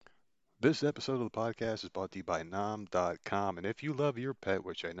This episode of the podcast is brought to you by Nom.com. And if you love your pet,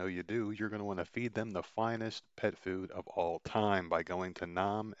 which I know you do, you're going to want to feed them the finest pet food of all time by going to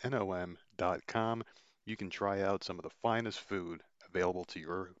nom.com. You can try out some of the finest food available to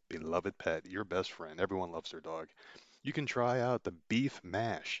your beloved pet, your best friend. Everyone loves their dog. You can try out the beef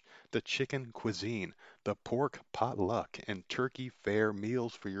mash, the chicken cuisine, the pork potluck, and turkey fair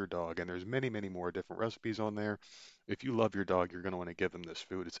meals for your dog. And there's many, many more different recipes on there. If you love your dog, you're going to want to give them this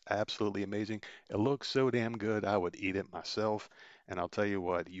food. It's absolutely amazing. It looks so damn good, I would eat it myself. And I'll tell you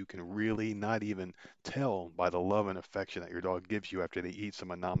what, you can really not even tell by the love and affection that your dog gives you after they eat some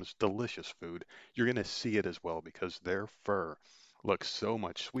of Nam's delicious food. You're going to see it as well because their fur looks so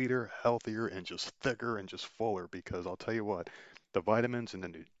much sweeter, healthier, and just thicker and just fuller. Because I'll tell you what, the vitamins and the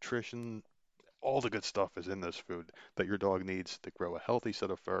nutrition, all the good stuff is in this food that your dog needs to grow a healthy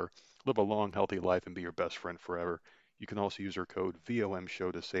set of fur, live a long, healthy life, and be your best friend forever. You can also use our code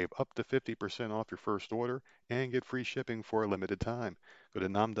VOMSHOW to save up to 50% off your first order and get free shipping for a limited time. Go to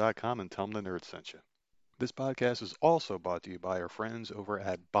nom.com and tell them the nerd sent you. This podcast is also brought to you by our friends over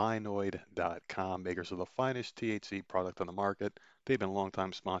at Binoid.com, makers of the finest THC product on the market. They've been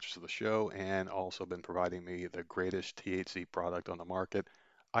longtime sponsors of the show and also been providing me the greatest THC product on the market.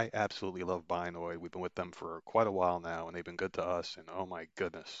 I absolutely love Binoid. We've been with them for quite a while now, and they've been good to us. And oh my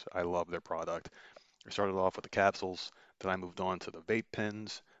goodness, I love their product. I started off with the capsules, then I moved on to the vape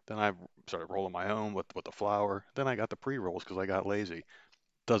pens, then I started rolling my own with the flower, then I got the pre-rolls because I got lazy.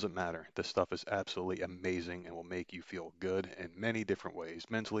 Doesn't matter. This stuff is absolutely amazing and will make you feel good in many different ways,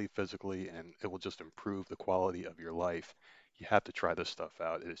 mentally, physically, and it will just improve the quality of your life. You have to try this stuff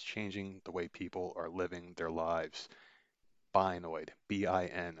out. It is changing the way people are living their lives. Binoid,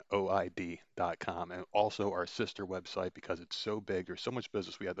 Binoid.com, and also our sister website because it's so big. There's so much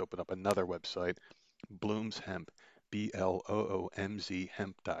business. We had to open up another website, Bloom's Hemp, Bloomz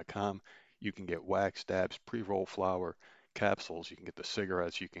hemp.com. You can get wax dabs, pre-roll flower, capsules. You can get the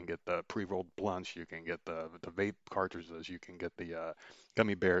cigarettes. You can get the pre-rolled blunts. You can get the vape cartridges. You can get the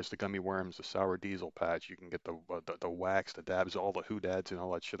gummy bears, the gummy worms, the sour diesel patch. You can get the wax, the dabs, all the hoodads and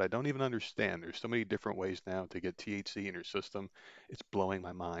all that shit. I don't even understand. There's so many different ways now to get THC in your system. It's blowing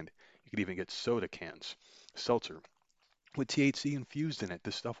my mind. You can even get soda cans, seltzer with THC infused in it.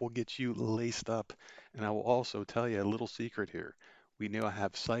 This stuff will get you laced up. And I will also tell you a little secret here. We now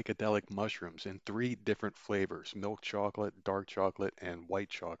have psychedelic mushrooms in three different flavors: milk chocolate, dark chocolate, and white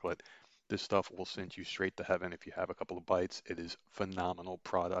chocolate. This stuff will send you straight to heaven if you have a couple of bites. It is phenomenal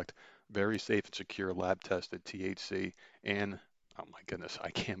product, very safe and secure, lab tested THC, and oh my goodness,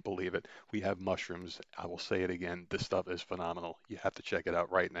 I can't believe it. We have mushrooms. I will say it again. This stuff is phenomenal. You have to check it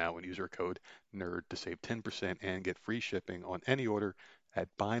out right now and use our code NERD to save 10% and get free shipping on any order at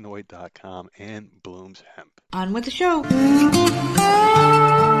binoid.com and Bloom's Hemp. On with the show.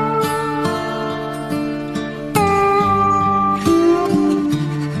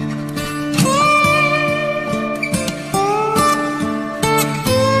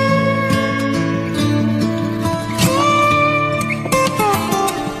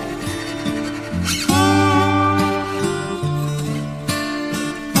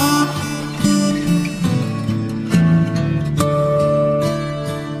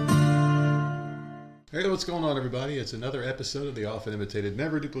 Hey, what's going on, everybody? It's another episode of the often imitated,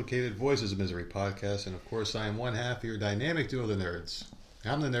 never duplicated Voices of Misery podcast, and of course, I am one half of your dynamic duo of the nerds.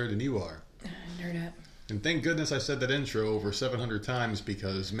 I'm the nerd, and you are. Nerd up. And thank goodness I said that intro over 700 times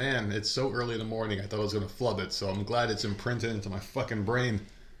because, man, it's so early in the morning, I thought I was going to flub it, so I'm glad it's imprinted into my fucking brain.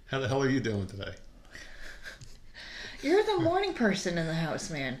 How the hell are you doing today? You're the morning person in the house,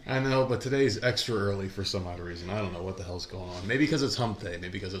 man. I know, but today's extra early for some odd reason. I don't know what the hell's going on. Maybe because it's hump day, maybe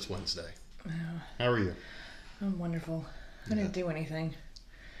because it's Wednesday. How are you? I'm wonderful. I didn't do anything.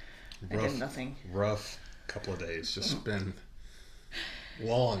 I did nothing. Rough couple of days. Just been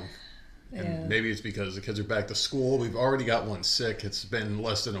long. And Yeah. maybe it's because the kids are back to school. We've already got one sick. It's been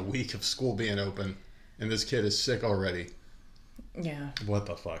less than a week of school being open, and this kid is sick already. Yeah. What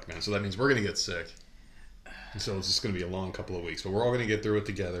the fuck, man? So that means we're going to get sick. And so it's just going to be a long couple of weeks. But we're all going to get through it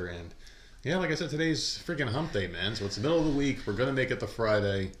together. And yeah, like I said, today's freaking hump day, man. So it's the middle of the week. We're going to make it to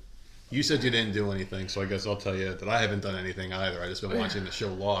Friday. You said you didn't do anything, so I guess I'll tell you that I haven't done anything either. I just been watching the show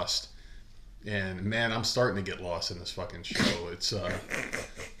Lost, and man, I'm starting to get lost in this fucking show. It's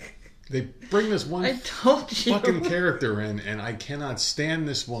they bring this one I told you. fucking character in, and I cannot stand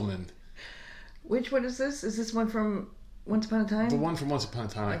this woman. Which one is this? Is this one from Once Upon a Time? The one from Once Upon a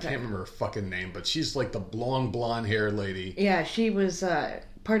Time. I Okay. can't remember her fucking name, but she's like the long blonde hair lady. Yeah, she was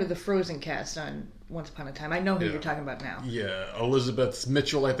part of the Frozen cast on Once Upon a Time. I know who Yeah. you're talking about now. Yeah, Elizabeth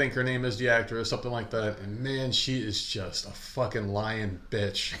Mitchell, I think her name is, the actress, something like that. And man, she is just a fucking lying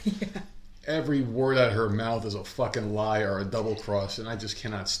bitch. Yeah. Every word out of her mouth is a fucking lie or a double cross, and I just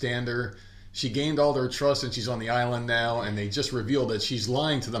cannot stand her. She gained all their trust and she's on the island now, and they just revealed that she's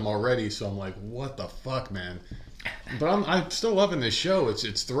lying to them already. So I'm like, what the fuck, man? But I'm still loving this show.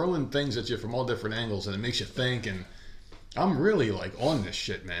 It's throwing things at you from all different angles, and it makes you think. And I'm really like on this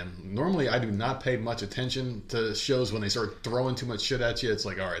shit, man. Normally, I do not pay much attention to shows when they start throwing too much shit at you. It's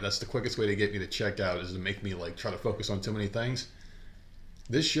like, all right, that's the quickest way to get me to check out, is to make me like try to focus on too many things.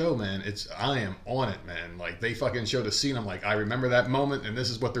 This show, man, I am on it, man. Like, they fucking showed a scene. I'm like, I remember that moment, and this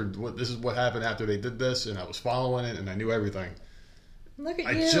is what happened after they did this, and I was following it, and I knew everything. Look at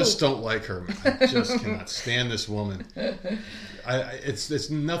I you. just don't like her, man. I just cannot stand this woman. It's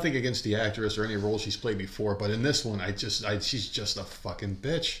nothing against the actress or any role she's played before, but in this one, she's just a fucking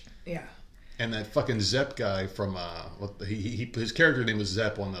bitch. Yeah. And that fucking Zepp guy from his character name was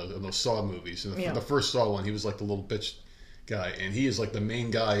Zepp on those Saw movies. And the first Saw one, he was like the little bitch guy, and he is like the main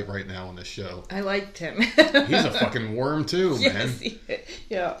guy right now on this show. I liked him. He's a fucking worm too, man.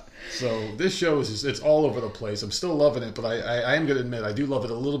 Yeah. So this show it's all over the place. I'm still loving it, but I am going to admit I do love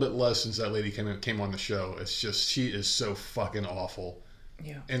it a little bit less since that lady came on the show. It's just, she is so fucking awful.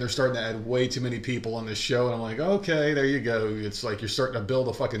 Yeah. And they're starting to add way too many people on this show, and I'm like, okay, there you go. It's like you're starting to build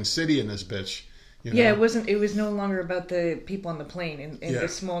a fucking city in this bitch. You know? Yeah, it was no longer about the people on the plane in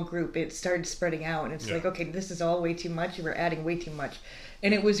this small group. It started spreading out, and it's like, okay, this is all way too much. We're adding way too much,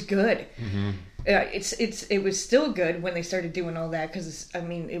 and it was good. Mm-hmm. It was still good when they started doing all that, because I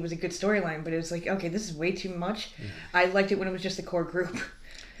mean, it was a good storyline, but it was like, okay, this is way too much. I liked it when it was just the core group.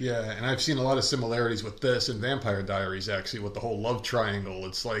 Yeah, and I've seen a lot of similarities with this and Vampire Diaries, actually, with the whole love triangle.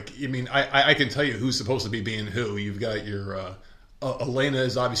 It's like, I mean, I can tell you who's supposed to be being who. You've got your Elena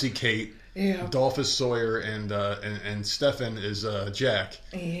is obviously Kate. Yeah. Dolph is Sawyer, and Stefan is Jack.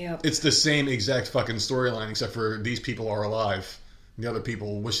 Yeah. It's the same exact fucking storyline, except for these people are alive. The other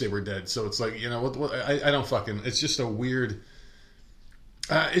people wish they were dead. So it's like, you know, what I don't fucking... It's just a weird...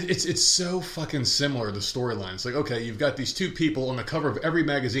 It's so fucking similar, the storyline. It's like, okay, you've got these two people on the cover of every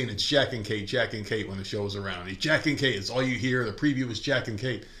magazine. It's Jack and Kate when the show is around. It's Jack and Kate. It's all you hear. The preview is Jack and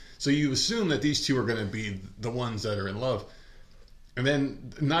Kate. So you assume that these two are going to be the ones that are in love. And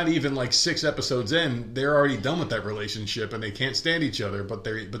then, not even like 6 episodes in, they're already done with that relationship, and they can't stand each other, but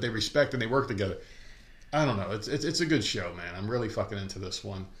they respect and they work together. I don't know. It's a good show, man. I'm really fucking into this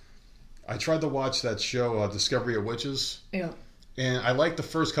one. I tried to watch that show, Discovery of Witches. Yeah. And I liked the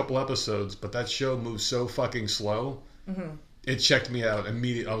first couple episodes, but that show moves so fucking slow. Mm-hmm. It checked me out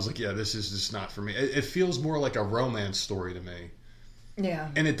immediately. I was like, yeah, this is just not for me. It feels more like a romance story to me. Yeah.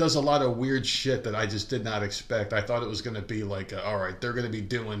 And it does a lot of weird shit that I just did not expect. I thought it was going to be like, all right, they're going to be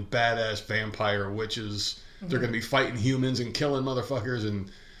doing badass vampire witches. Mm-hmm. They're going to be fighting humans and killing motherfuckers.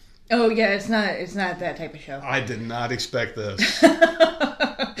 And oh yeah, it's not that type of show. I did not expect this.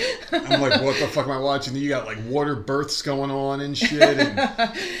 I'm like, what the fuck am I watching? You got like water births going on and shit, and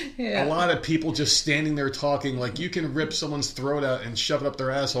a lot of people just standing there talking. Like, you can rip someone's throat out and shove it up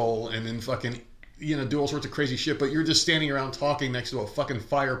their asshole, and then fucking, you know, do all sorts of crazy shit. But you're just standing around talking next to a fucking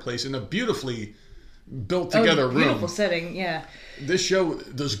fireplace in a beautifully built together room. Beautiful setting, yeah. This show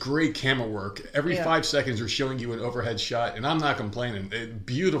does great camera work. Every 5 seconds, they're showing you an overhead shot, and I'm not complaining.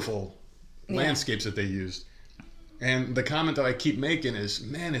 Beautiful landscapes that they used. And the comment that I keep making is,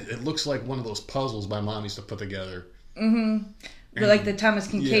 man, it looks like one of those puzzles my mom used to put together. Mm-hmm. Like the Thomas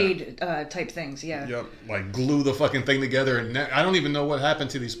Kincaid type things, yeah. Yep, like glue the fucking thing together. And I don't even know what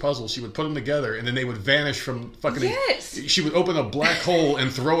happened to these puzzles. She would put them together, and then they would vanish from fucking... Yes! She would open a black hole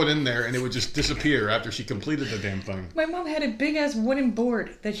and throw it in there, and it would just disappear after she completed the damn thing. My mom had a big-ass wooden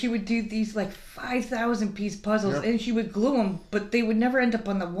board that she would do these, like, 5,000-piece puzzles, and she would glue them, but they would never end up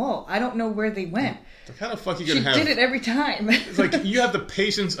on the wall. I don't know where they went. Like, how the fuck are you going to have... She did it every time. It's like, you have the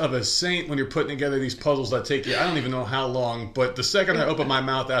patience of a saint when you're putting together these puzzles that take you, I don't even know how long, but the second I open my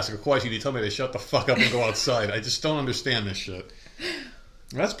mouth to ask a question, you tell me to shut the fuck up and go outside. I just don't understand this shit.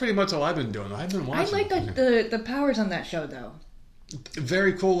 That's pretty much all I've been doing. I've been watching. I like the powers on that show, though.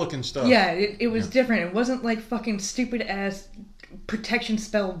 Very cool looking stuff. Yeah, it was different. It wasn't like fucking stupid ass protection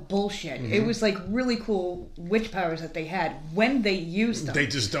spell bullshit. Mm-hmm. It was like really cool witch powers that they had when they used them. They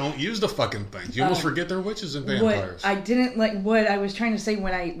just don't use the fucking things. You almost forget they're witches and vampires. What I was trying to say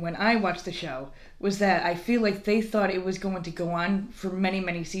when I watched the show was that I feel like they thought it was going to go on for many,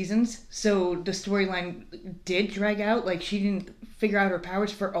 many seasons. So the storyline did drag out. Like, she didn't figure out her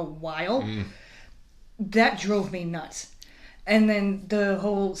powers for a while. That drove me nuts. And then the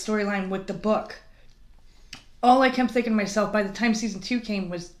whole storyline with the book. all I kept thinking to myself by the time season 2 came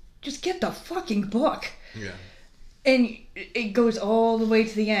was, just get the fucking book. Yeah. And it goes all the way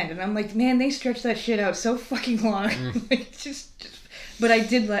to the end, and I'm like, man, they stretched that shit out so fucking long. Like, just. But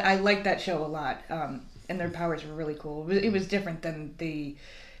I liked that show a lot, and their powers were really cool. It was different than the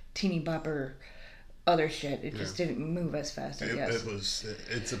teeny bopper other shit. It just didn't move as fast, I guess.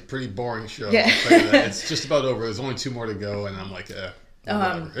 It's a pretty boring show. Yeah. I'll tell you that. It's just about over. There's only 2 more to go, and I'm like,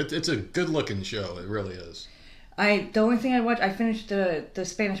 whatever. It's a good looking show. It really is. The only thing I watched, I finished the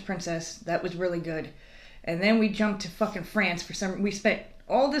Spanish Princess. That was really good. And then we jumped to fucking France we spent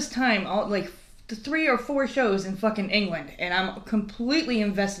all this time, the 3 or 4 shows in fucking England, and I'm completely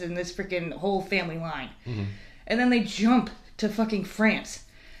invested in this freaking whole family line. Mm-hmm. And then they jump to fucking France.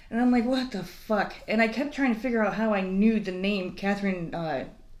 And I'm like, what the fuck? And I kept trying to figure out how I knew the name Catherine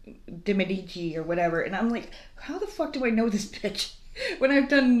de Medici or whatever. And I'm like, how the fuck do I know this bitch? When I've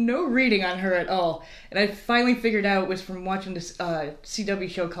done no reading on her at all. And I finally figured out it was from watching this CW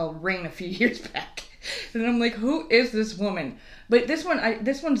show called Reign a few years back. And I'm like, who is this woman? But this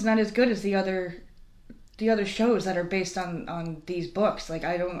one's not as good as the other shows that are based on these books. Like,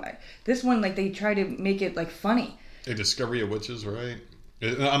 this one, like, they try to make it, like, funny. A Discovery of Witches, right?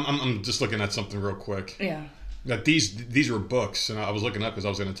 I'm just looking at something real quick. Yeah. That these were books, and I was looking up because I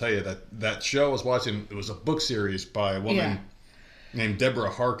was going to tell you that show I was watching, it was a book series by a woman named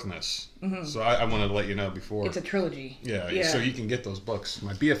Deborah Harkness. Mm-hmm. So I wanted to let you know before. It's a trilogy. Yeah, so you can get those books.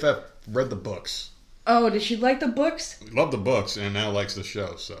 My BFF read the books. Oh, did she like the books? Loved the books, and now likes the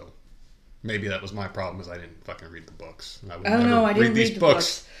show, so maybe that was my problem, is I didn't fucking read the books. I don't know, I didn't read the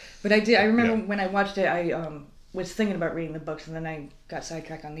books. But I did. I remember when I watched it, I was thinking about reading the books, and then I got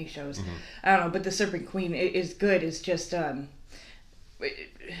sidetracked on these shows. Mm-hmm. I don't know, but The Serpent Queen is good. It's just... they're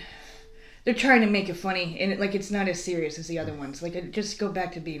trying to make it funny, and it's not as serious as the other ones. Like, just go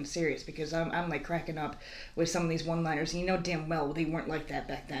back to being serious, because I'm like cracking up with some of these one-liners, and you know damn well they weren't like that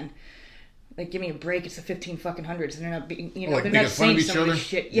back then. Like, give me a break. It's the 15 fucking hundreds, and they're not being, like they're making not fun of saying each some of other. this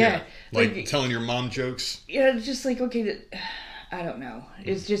shit. Yeah, like telling your mom jokes. Yeah, it's just like, okay, I don't know.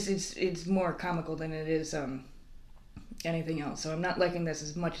 It's just it's more comical than it is anything else. So I'm not liking this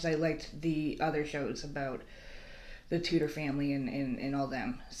as much as I liked the other shows about the Tudor family and all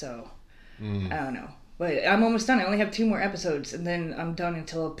them. So I don't know. But I'm almost done. I only have 2 more episodes, and then I'm done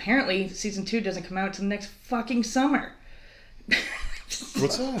until apparently season 2 doesn't come out until next fucking summer.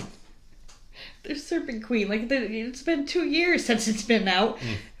 What's that? The Serpent Queen. It's been 2 years since it's been out.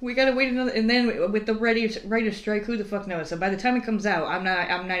 We gotta wait another. And then with the writer's strike, who the fuck knows? So by the time it comes out, I'm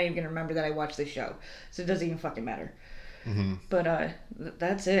not even gonna remember that I watched this show. So it doesn't even fucking matter. Mm-hmm. But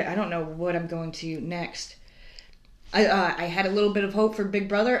that's it. I don't know what I'm going to next. I had a little bit of hope for Big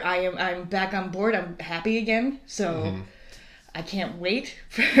Brother. I'm back on board. I'm happy again. So I can't wait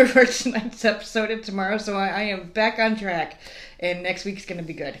for tonight's episode and tomorrow. So I am back on track, and next week's gonna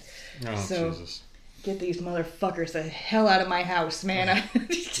be good. Oh, so Jesus. Get these motherfuckers the hell out of my house, man.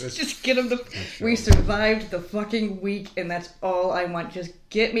 Just get them we survived the fucking week, and that's all I want. Just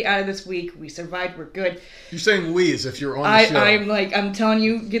get me out of this week. We survived. We're good. You're saying we as if you're on the show. I'm telling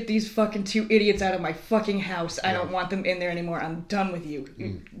you, get these fucking 2 idiots out of my fucking house. I don't want them in there anymore. I'm done with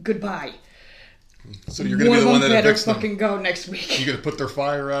you. Goodbye. So you're going to be the one that evicts them. Fucking go next week. You're going to put their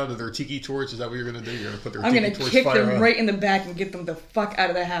fire out of their tiki torch? Is that what you're going to do? You're going to put their I'm tiki torch fire out? I'm going to kick them right in the back and get them the fuck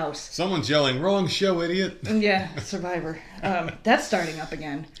out of the house. Someone's yelling, wrong show, idiot. Yeah, Survivor. That's starting up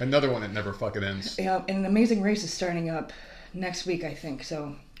again. Another one that never fucking ends. Yeah, and Amazing Race is starting up next week, I think,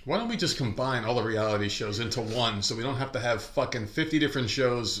 so... Why don't we just combine all the reality shows into one, so we don't have to have fucking 50 different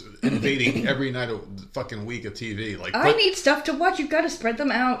shows invading every night of fucking week of TV? I need stuff to watch. You've got to spread them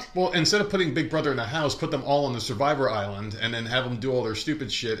out. Well, instead of putting Big Brother in a house, put them all on the Survivor Island, and then have them do all their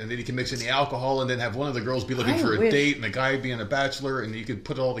stupid shit, and then you can mix in the alcohol, and then have one of the girls be looking for a date, and the guy being a bachelor, and you could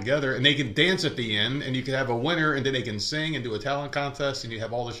put it all together, and they can dance at the end, and you could have a winner, and then they can sing and do a talent contest, and you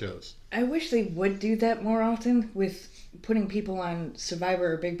have all the shows. I wish they would do that more often with putting people on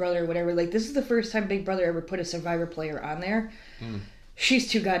Survivor or Big Brother or whatever. Like, this is the first time Big Brother ever put a Survivor player on there. She's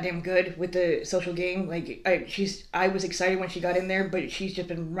too goddamn good with the social game. Like, I was excited when she got in there, but she's just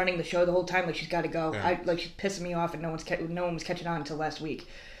been running the show the whole time. Like, she's got to go. Yeah. She's pissing me off, and no one was catching on until last week.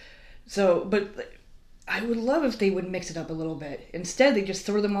 So, but I would love if they would mix it up a little bit. Instead, they just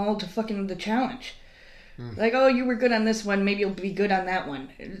throw them all to fucking the challenge. Like, oh, you were good on this one, maybe you'll be good on that one.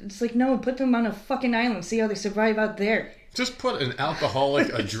 It's like, no, put them on a fucking island, see how they survive out there. Just put an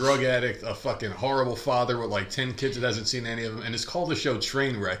alcoholic, a drug addict, a fucking horrible father with like 10 kids that hasn't seen any of them, and just call the show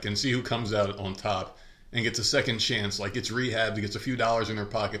Trainwreck and see who comes out on top and gets a second chance, like gets rehabbed, gets a few dollars in their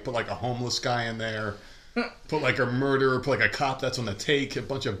pocket, put like a homeless guy in there, put like a murderer, put like a cop that's on the take, a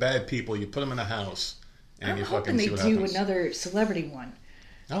bunch of bad people, you put them in a house. and I'm you hoping fucking they see what do happens. another celebrity one.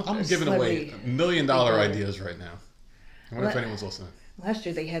 I'm giving away celebrity $1 million Big Brother. ideas right now. I wonder if What? anyone's listening. Last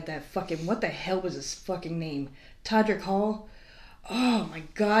year they had that fucking, what the hell was his fucking name? Todrick Hall. Oh my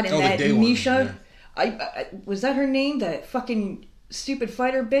god! And Oh, the that gay one, Misha, yeah. I was that her name? That fucking stupid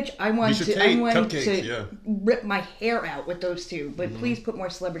fighter bitch. I want Misha to, Tate, I want Cupcake, to yeah. rip my hair out with those two. But please put more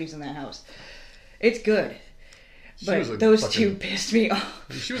celebrities in that house. It's good, was a but those fucking- two pissed me off.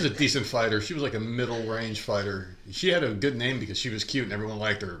 She was a decent fighter. She was like a middle range fighter. She had a good name because she was cute and everyone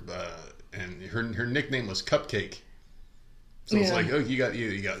liked her. And her nickname was Cupcake. So it's Yeah. like, oh, you got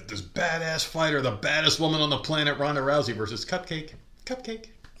this badass fighter, the baddest woman on the planet, Ronda Rousey versus Cupcake. God,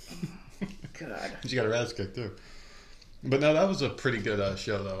 She got her ass kicked too. But no, that was a pretty good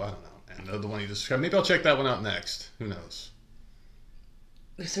show, though. I don't know. And the one you described, maybe I'll check that one out next. Who knows?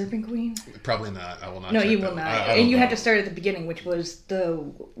 the Serpent Queen. Probably not. I will not. No, check you that will one. not. I And don't you know. had to start at the beginning, which was the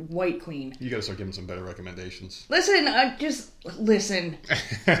White Queen. You got to start giving some better recommendations. Listen, just listen.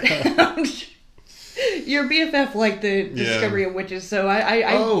 Your BFF liked the Discovery of Witches, so I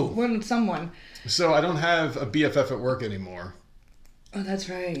Oh. wanted someone. So I don't have a BFF at work anymore. Oh, that's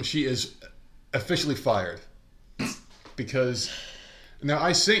right. She is officially fired because now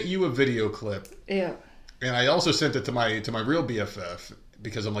I sent you a video clip, Yeah. and I also sent it to my real BFF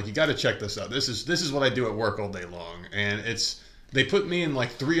because I'm like, you got to check this out. This is what I do at work all day long, and they put me and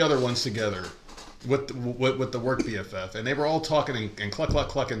like 3 other ones together with the work BFF, and they were all talking and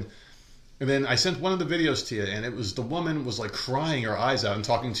clucking. And then I sent one of the videos to you, and it was the woman was like crying her eyes out and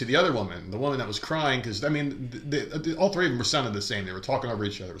talking to the other woman, the woman that was crying, because I mean, all 3 of them were sounding the same. They were talking over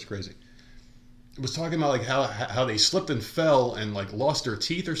each other. It was crazy. It was talking about like how they slipped and fell and like lost their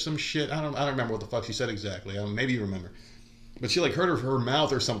teeth or some shit. I don't remember what the fuck she said exactly. Maybe you remember, but she like hurt her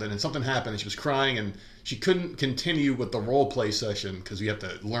mouth or something, and something happened, and she was crying, and she couldn't continue with the role play session because you have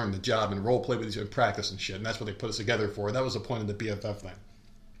to learn the job and role play with each other, practice and shit, and that's what they put us together for. That was the point of the BFF thing.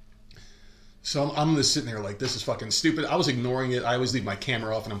 So I'm just sitting there like, this is fucking stupid. I was ignoring it. I always leave my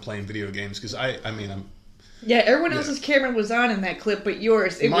camera off when I'm playing video games because I'm Yeah, everyone else's camera was on in that clip, but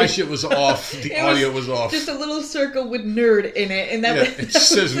yours. my shit was off. The audio was off. Just a little circle with nerd in it, and that Yeah, was. it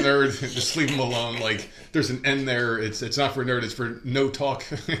says nerd. Just leave them alone. Like there's an N there. It's not for nerd. It's for no talk.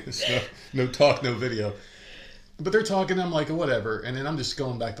 No talk, no video. But they're talking. I'm like, whatever. And then I'm just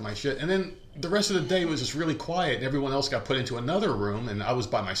going back to my shit. And then the rest of the day was just really quiet. And everyone else got put into another room, and I was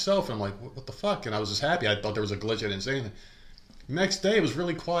by myself. And I'm like, what the fuck? And I was just happy. I thought there was a glitch. I didn't say anything. Next day it was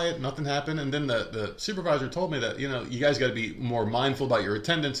really quiet, nothing happened, and then the supervisor told me that, you guys got to be more mindful about your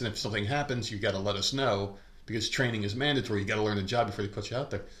attendance, and if something happens, you got to let us know because training is mandatory. You got to learn the job before they put you out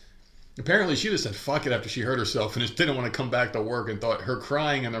there. Apparently, she just said fuck it after she hurt herself and just didn't want to come back to work and thought her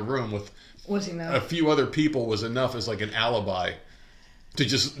crying in a room with Was he now? a few other people was enough as like an alibi to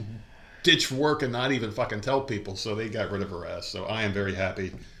just ditch work and not even fucking tell people. So they got rid of her ass. So I am very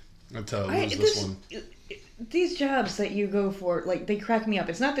happy to lose this one. These jobs that you go for, like, they crack me up.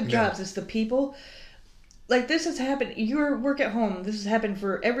 It's not the jobs, it's the people. Like, this has happened. Your work at home, this has happened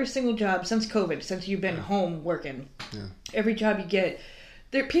for every single job since COVID, since you've been home working. Yeah. Every job you get,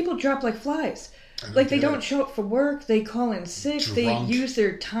 people drop like flies. Like, they don't show up for work, they call in sick, Drunk. they use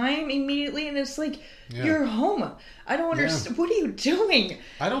their time immediately, and it's like, you're home. I don't understand. What are you doing?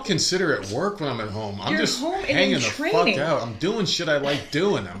 I don't consider it work when I'm at home. I'm You're just home and hanging in the training. fuck out. I'm doing shit I like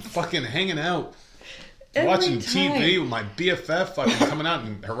doing. I'm fucking hanging out. Every Watching time. TV with my BFF, fucking coming out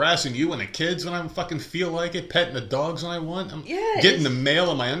and harassing you and the kids when I fucking feel like it, petting the dogs when I want. I'm getting the mail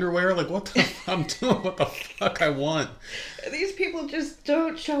in my underwear. Like, what the I'm doing what the fuck I want. These people just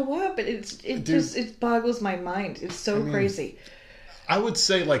don't show up, and it boggles my mind. It's so crazy. I would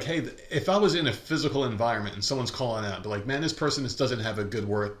say, like, hey, if I was in a physical environment and someone's calling out, but like, man, this person just doesn't have a good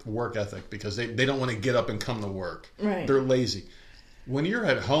work ethic because they don't want to get up and come to work. Right. They're lazy. When you're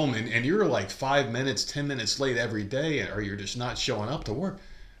at home and you're like 5 minutes, 10 minutes late every day, or you're just not showing up to work,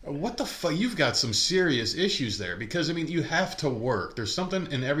 what the fuck? You've got some serious issues there because, I mean, you have to work. There's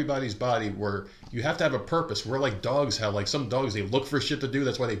something in everybody's body where you have to have a purpose. We're like dogs have, like some dogs, they look for shit to do.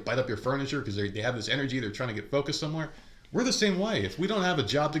 That's why they bite up your furniture because they have this energy. They're trying to get focused somewhere. We're the same way. If we don't have a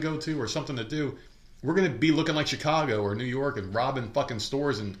job to go to or something to do, we're going to be looking like Chicago or New York and robbing fucking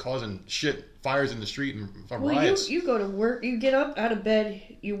stores and causing fires in the street and riots. You go to work, you get up out of bed,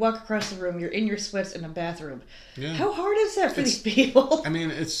 you walk across the room, you're in your sweats in a bathroom. Yeah. How hard is that for these people? I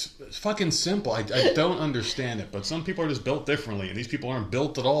mean, it's fucking simple. I don't understand it, but some people are just built differently, and these people aren't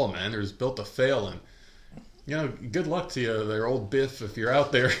built at all, man. They're just built to fail, and good luck to you, there old Biff, if you're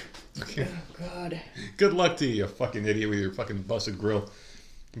out there. Oh, God. Good luck to you, you fucking idiot with your fucking busted grill.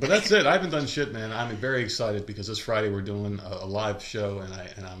 But that's it. I haven't done shit, man. I'm very excited because this Friday we're doing a live show,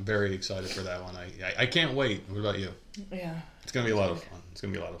 and I'm very excited for that one. I can't wait. What about you? Yeah. It's gonna be a lot of fun. It's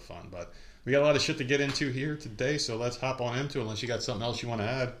gonna be a lot of fun. But we got a lot of shit to get into here today, so let's hop on into it. Unless you got something else you want to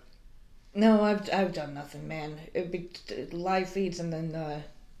add. No, I've done nothing, man. It'd be live feeds and then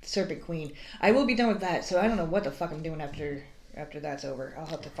Serpent Queen. I will be done with that, so I don't know what the fuck I'm doing after that's over. I'll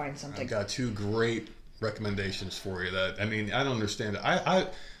have to find something. I've got two great recommendations for you. That I mean, I don't understand it.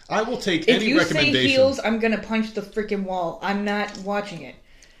 I will take If any you recommendation. say heels, I'm gonna punch the freaking wall. I'm not watching it.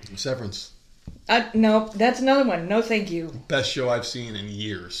 Severance. No, that's another one. No, thank you. Best show I've seen in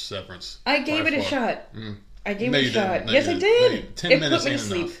years. Severance. I gave By it a far. shot. I gave No, it a you shot. didn't. No, Yes, you I didn't. did. No, 10 It minutes put me to ain't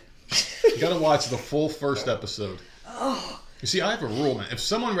sleep. enough. You gotta watch the full first episode. Oh. You see, I have a rule, man. If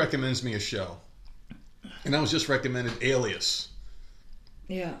someone recommends me a show, and I was just recommended Alias,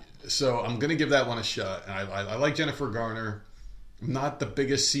 Yeah. so I'm gonna give that one a shot. And I like Jennifer Garner. I'm not the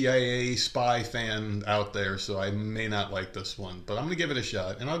biggest CIA spy fan out there, so I may not like this one. But I'm gonna give it a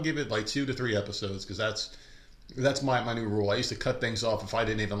shot, and I'll give it like 2 to 3 episodes because that's my new rule. I used to cut things off if I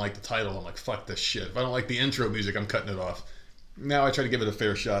didn't even like the title. I'm like, fuck this shit. If I don't like the intro music, I'm cutting it off. Now I try to give it a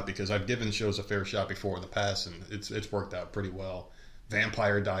fair shot because I've given shows a fair shot before in the past, and it's worked out pretty well.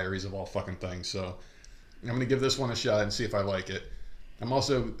 Vampire Diaries of all fucking things. So I'm going to give this one a shot and see if I like it. I'm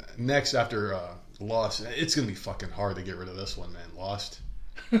also, next after Lost, it's going to be fucking hard to get rid of this one, man. Lost.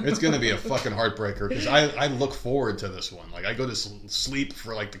 It's going to be a fucking heartbreaker because I look forward to this one. Like, I go to sleep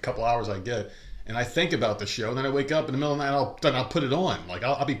for like the couple hours I get, and I think about the show, and then I wake up in the middle of the night, then I'll put it on. Like,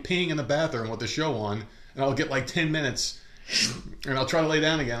 I'll be peeing in the bathroom with the show on, and I'll get like 10 minutes, and I'll try to lay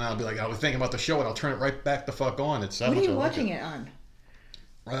down again, and I'll be like, I was thinking about the show, and I'll turn it right back the fuck on. It's What are you watching it on?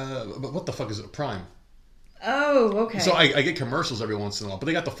 But what the fuck is it? Prime. Oh, okay. So I get commercials every once in a while, but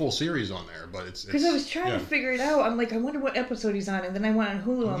they got the full series on there. But it's because I was trying to figure it out. I'm like, I wonder what episode he's on, and then I went on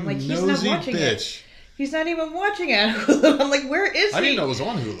Hulu. I'm like, he's not watching it. He's not even watching it on Hulu. I'm like, where is he? I didn't know it was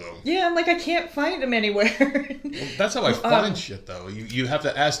on Hulu. Yeah, I'm like, I can't find him anywhere. Well, that's how I find shit, though. You have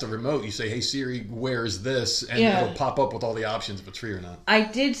to ask the remote. You say, hey, Siri, where's this? And it'll pop up with all the options if it's free or not. I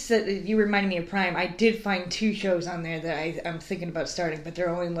did, you reminded me of Prime. I did find 2 shows on there that I'm thinking about starting, but they're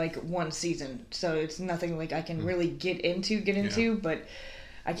only like 1 season. So it's nothing like I can really get into, but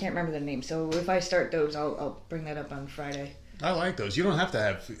I can't remember the name. So if I start those, I'll bring that up on Friday. I like those. You don't have to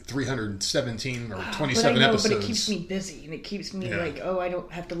have 317 or 27 but I know, episodes. But it keeps me busy, and it keeps me like, I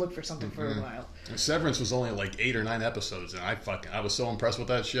don't have to look for something for a while. Severance was only like 8 or 9 episodes, and I was so impressed with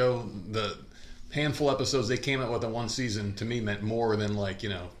that show. The handful of episodes they came out with in 1 season to me meant more than like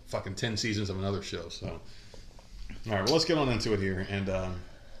fucking 10 seasons of another show. So, all right, well, let's get on into it here. And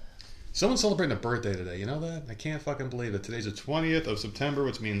someone's celebrating a birthday today. You know that? I can't fucking believe it. Today's the 20th of September,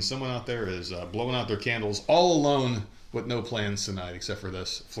 which means someone out there is blowing out their candles all alone with no plans tonight, except for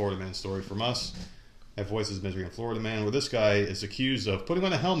this Florida man story from us at Voices Misery in Florida Man, where this guy is accused of putting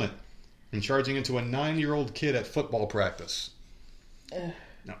on a helmet and charging into a 9-year-old kid at football practice.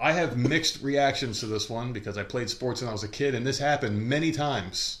 Now, I have mixed reactions to this one because I played sports when I was a kid, and this happened many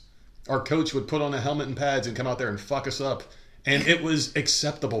times. Our coach would put on a helmet and pads and come out there and fuck us up, and it was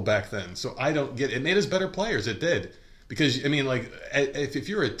acceptable back then. So I don't get it. It made us better players. It did. Because, I mean, like, if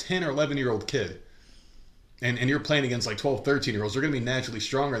you're a 10 or 11-year-old kid, and you're playing against like 12, 13-year-olds, they're going to be naturally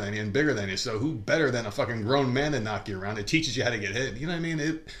stronger than you and bigger than you. So who better than a fucking grown man to knock you around? It teaches you how to get hit. You know what I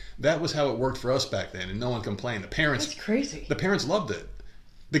mean? That was how it worked for us back then, and no one complained. The parents, that's crazy. The parents loved it.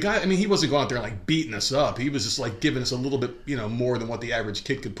 The guy, I mean, he wasn't going out there and like beating us up. He was just like giving us a little bit, more than what the average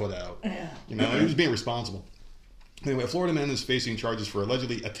kid could put out. Yeah. He was being responsible. Anyway, a Florida man is facing charges for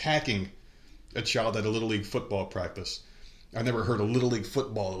allegedly attacking a child at a Little League football practice. I never heard of Little League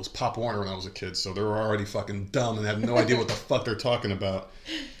football. It was Pop Warner when I was a kid, so they're already fucking dumb and have no idea what the fuck they're talking about.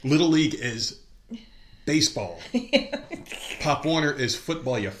 Little League is baseball. Pop Warner is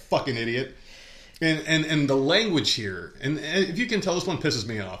football, you fucking idiot. And the language here, and if you can tell, this one pisses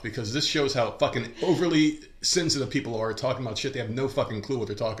me off because this shows how fucking overly sensitive people are talking about shit they have no fucking clue what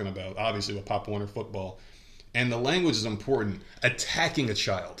they're talking about, obviously with Pop Warner football. And the language is important. Attacking a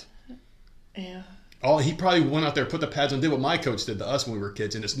child. Yeah. He probably went out there, put the pads on, did what my coach did to us when we were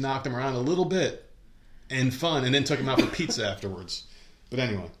kids, and just knocked him around a little bit and fun, and then took him out for pizza afterwards. But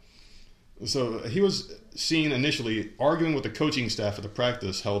anyway, so he was seen initially arguing with the coaching staff at the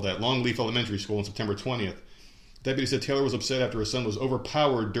practice held at Longleaf Elementary School on September 20th. Deputy said Taylor was upset after his son was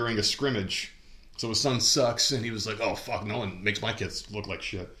overpowered during a scrimmage. So his son sucks, and he was like, oh, fuck, no one makes my kids look like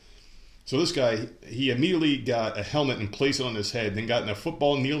shit. So this guy, he immediately got a helmet and placed it on his head, then got in a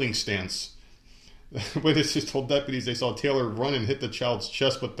football kneeling stance. Witnesses told deputies they saw Taylor run and hit the child's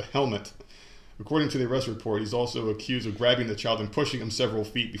chest with the helmet According to the arrest report, he's also accused of grabbing the child and pushing him several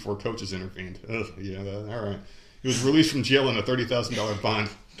feet before coaches intervened. Ugh, yeah, all right. He was released from jail on a $30,000 bond.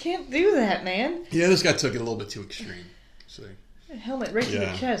 Can't do that, man. Yeah, this guy took it a little bit too extreme. See. A helmet right to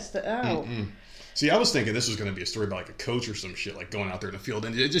the chest. Ow. See, I was thinking this was going to be a story about like a coach or some shit, like going out there in the field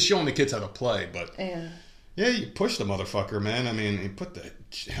and just showing the kids how to play. But yeah, you push the motherfucker, man. I mean, you put the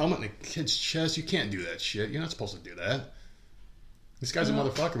helmet in the kid's chest. You can't do that shit. You're not supposed to do that. This guy's a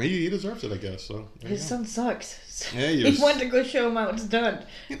motherfucker. He deserves it, I guess. So his son sucks. Yeah, he wanted to go show him how it's done.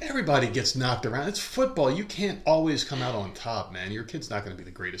 Everybody gets knocked around. It's football. You can't always come out on top, man. Your kid's not going to be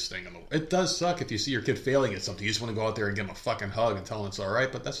the greatest thing in the world. It does suck if you see your kid failing at something. You just want to go out there and give him a fucking hug and tell him it's all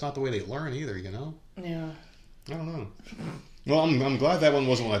right. But that's not the way they learn either, you know? Yeah. I don't know. Well, I'm glad that one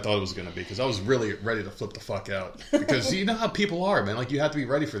wasn't what I thought it was going to be, because I was really ready to flip the fuck out. Because you know how people are, man. Like, you have to be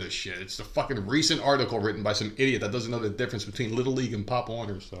ready for this shit. It's a fucking recent article written by some idiot that doesn't know the difference between Little League and Pop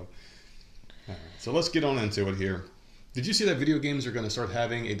Warner. So, all right. So let's get on into it here. Did you see that video games are going to start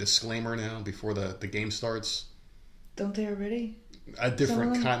having a disclaimer now before the game starts? Don't they already? A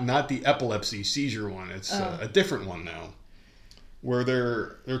different kind, not the epilepsy seizure one. It's a different one now, where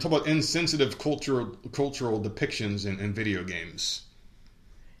they're talking about insensitive cultural depictions in video games.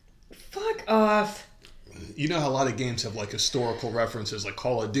 Fuck off. You know how a lot of games have like historical references, like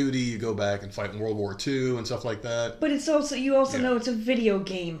Call of Duty. You go back and fight in World War II and stuff like that. But it's also you know it's a video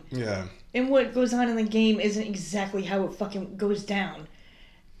game. Yeah. And what goes on in the game isn't exactly how it fucking goes down.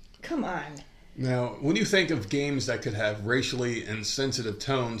 Come on. Now, when you think of games that could have racially insensitive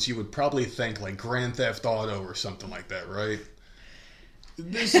tones, you would probably think like Grand Theft Auto or something like that, right?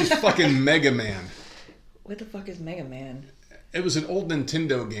 This is fucking Mega Man. What the fuck is Mega Man? It was an old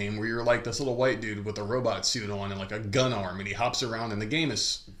Nintendo game where you're like this little white dude with a robot suit on and like a gun arm, and he hops around, and the game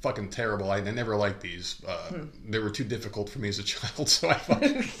is fucking terrible. I never liked these. They were too difficult for me as a child, so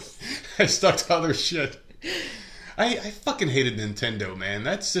I stuck to other shit. I fucking hated Nintendo, man.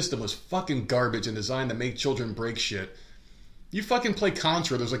 That system was fucking garbage and designed to make children break shit. You fucking play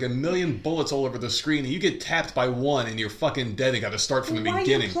Contra, there's like a million bullets all over the screen, and you get tapped by one, and you're fucking dead and got to start from the beginning.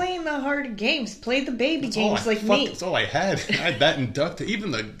 Why are you playing the hard games? Play the baby games like me. That's all I had. I had that and DuckTales.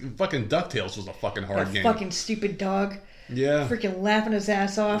 Even the fucking DuckTales was a fucking hard game. Fucking stupid dog. Yeah. Freaking laughing his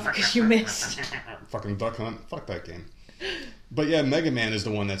ass off because you missed. Fucking Duck Hunt. Fuck that game. But yeah, Mega Man is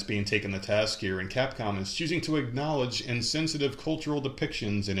the one that's being taken to task here, and Capcom is choosing to acknowledge insensitive cultural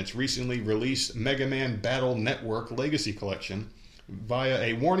depictions in its recently released Mega Man Battle Network Legacy Collection via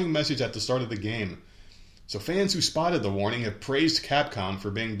a warning message at the start of the game. So fans who spotted the warning have praised Capcom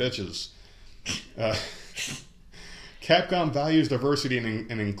for being bitches. Capcom values diversity and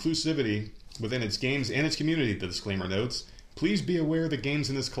inclusivity within its games and its community, the disclaimer notes. Please be aware the games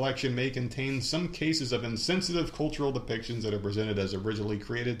in this collection may contain some cases of insensitive cultural depictions that are presented as originally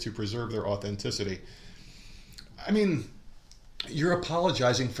created to preserve their authenticity. I mean, you're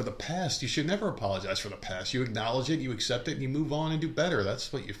apologizing for the past. You should never apologize for the past. You acknowledge it, you accept it, and you move on and do better.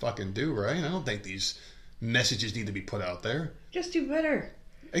 That's what you fucking do, right? I don't think these messages need to be put out there. Just do better.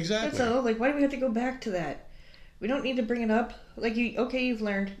 Exactly. That's all. Like, why do we have to go back to that? We don't need to bring it up. Like, you've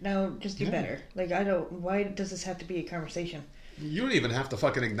learned. Now, just do better. Like, why does this have to be a conversation? You don't even have to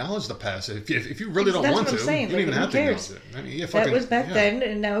fucking acknowledge the past. If you really don't want to, you don't even have to acknowledge it. I mean, that was back then,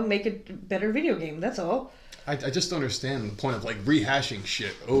 and now make a better video game. That's all. I just don't understand the point of like rehashing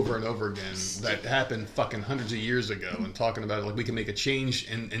shit over and over again that happened fucking hundreds of years ago and talking about it like we can make a change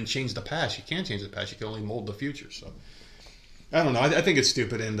and change the past. You can't change the past. You can only mold the future. So I don't know. I think it's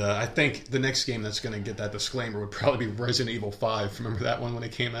stupid, and I think the next game that's going to get that disclaimer would probably be Resident Evil 5. Remember that one when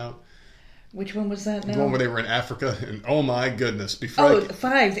it came out? Which one was that now? The one where they were in Africa, and oh my goodness. 5,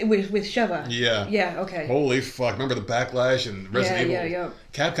 with Sheva. Yeah. Yeah, okay. Holy fuck. Remember the backlash and Resident Evil? Yeah.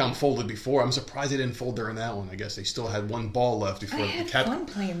 Capcom folded before. I'm surprised they didn't fold during that one. I guess they still had one ball left before. I had fun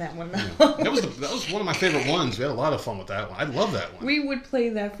playing that one, though. Yeah. That was one of my favorite ones. We had a lot of fun with that one. I love that one. We would play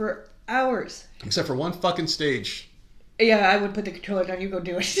that for hours. Except for one fucking stage. Yeah, I would put the controller down. You go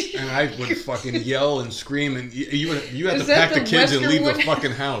do it. And I would fucking yell and scream, and you had to pack the kids and leave the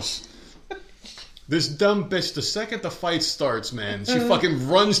fucking house. This dumb bitch, the second the fight starts, man, she fucking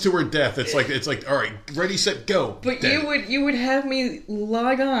runs to her death. It's like, all right, ready, set, go. But dead. you would have me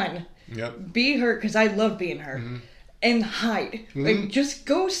log on, be her, because I love being her, and hide. Mm-hmm. Like, just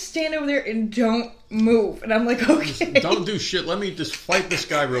go stand over there and don't move. And I'm like, okay. Don't do shit. Let me just fight this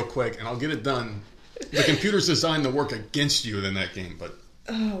guy real quick, and I'll get it done. The computer's designed to work against you in that game, but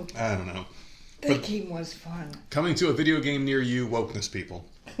I don't know. That game was fun. Coming to a video game near you, wokeness people.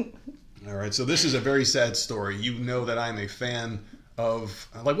 All right, so this is a very sad story. You know that I'm a fan of,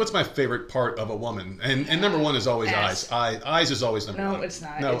 like, what's my favorite part of a woman? And number one is always Ass. eyes. Eyes is always number one. No, it's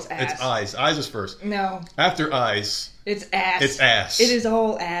not. No, It's ass. eyes. Eyes is first. No, After eyes, it's ass. it's ass. It is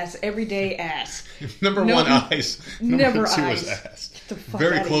all ass. Everyday ass. number No, one, eyes. Number never two eyes. is ass. Get the fuck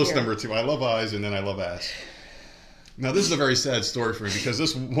Very outta close here. number two. I love eyes, and then I love ass. Now, this is a very sad story for me because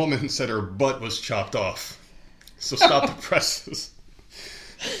this woman said her butt was chopped off. So stop the presses.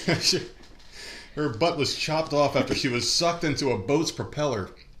 Her butt was chopped off after she was sucked into a boat's propeller.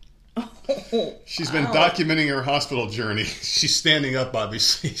 Oh, She's been wow. documenting her hospital journey. She's standing up,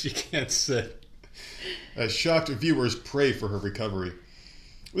 obviously. She can't sit. As shocked viewers pray for her recovery.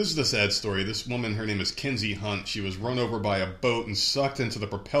 This is the sad story. This woman, her name is Kinsey Hunt. She was run over by a boat and sucked into the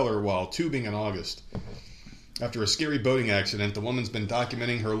propeller while tubing in August. After a scary boating accident, the woman's been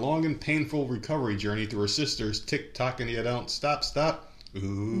documenting her long and painful recovery journey through her sister's tick-tock and you don't stop. Ooh,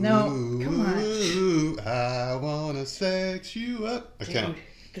 No, come on. Ooh, I wanna sex you up. I Dude, can't.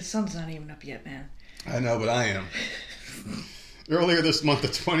 the sun's not even up yet, man. I know, but I am. Earlier this month, the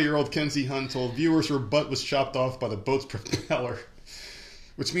 20-year-old Kinsey Hunt told viewers her butt was chopped off by the boat's propeller,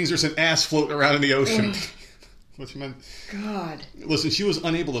 which means there's an ass floating around in the ocean. Which meant, God. listen, she was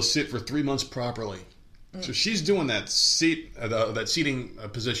unable to sit for 3 months properly. So she's doing that seating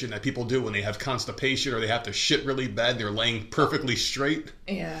position that people do when they have constipation or they have to shit really bad and they're laying perfectly straight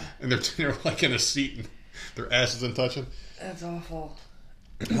Yeah, and they're like in a seat and their ass isn't touching. that's awful.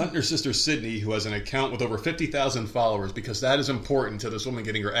 Hunt and her sister Sydney, who has an account with over 50,000 followers, because that is important to this woman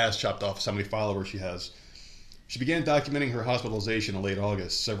getting her ass chopped off, how many followers she has. She began documenting her hospitalization in late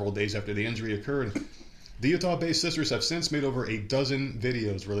August, several days after the injury occurred. The Utah-based sisters have since made over a dozen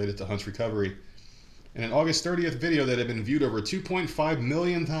videos related to Hunt's recovery. In an August 30th video that had been viewed over 2.5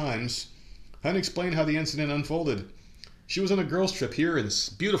 million times, Hunt explained how the incident unfolded. She was on a girls' trip here in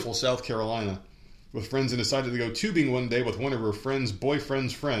beautiful South Carolina with friends and decided to go tubing one day with one of her friend's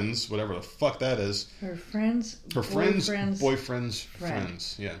boyfriend's friends, whatever the fuck that is. Her friends. Her friend's boyfriend's boyfriend's friend.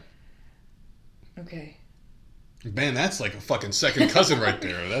 friends. Yeah. Okay. Man, that's like a fucking second cousin right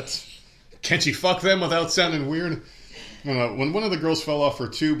there. That's... Can't she fuck them without sounding weird? When one of the girls fell off her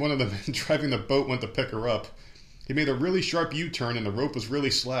tube, one of the men driving the boat went to pick her up. He made a really sharp U-turn and the rope was really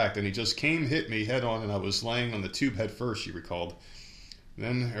slacked and he just hit me head on and I was laying on the tube head first, she recalled.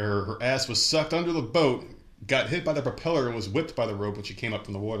 Then her ass was sucked under the boat, got hit by the propeller and was whipped by the rope when she came up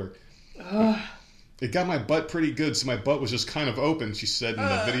from the water. It got my butt pretty good, so my butt was just kind of open, she said in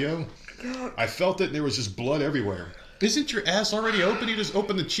the video. I felt it and there was just blood everywhere. Isn't your ass already open? You just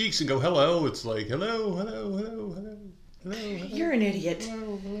open the cheeks and go, hello. It's like, hello, hello, hello, hello. Hello, hello, You're an idiot.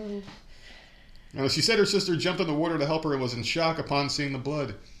 hello, hello. Now, she said her sister jumped in the water to help her and was in shock upon seeing the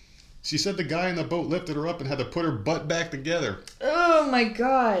blood. She said the guy in the boat lifted her up and had to put her butt back together. Oh my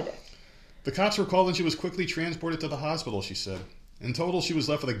God. The cops were called and she was quickly transported to the hospital, she said. In total, she was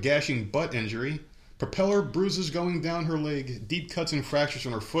left with a gashing butt injury, propeller bruises going down her leg, deep cuts and fractures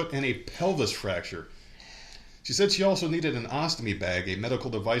on her foot, and a pelvis fracture. She said she also needed an ostomy bag, a medical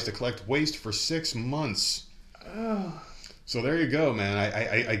device to collect waste, for 6 months. Oh. So there you go, man.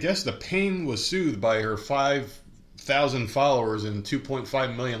 I guess the pain was soothed by her 5,000 followers and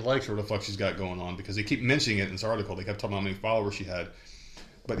 2.5 million likes, or what the fuck she's got going on, because they keep mentioning it in this article. They kept talking about how many followers she had.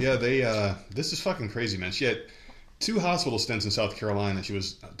 But yeah, this is fucking crazy, man. She had 2 hospital stints in South Carolina. She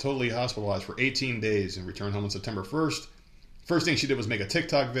was totally hospitalized for 18 days and returned home on September 1st. First thing she did was make a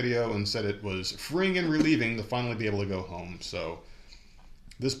TikTok video and said it was freeing and relieving to finally be able to go home. So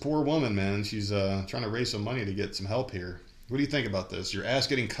this poor woman, man, she's trying to raise some money to get some help here. What do you think about this? Your ass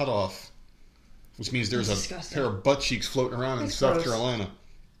getting cut off, which means there's That's a disgusting. pair of butt cheeks floating around in That's South gross. Carolina.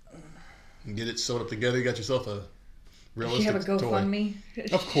 And get it sewed up together. You got yourself a Does realistic she have a toy.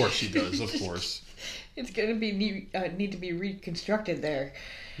 GoFundMe? Of course she does. Of course. It's gonna be need to be reconstructed there.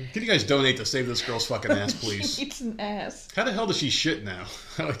 Can you guys donate to save this girl's fucking ass, please? She needs an ass. How the hell does she shit now?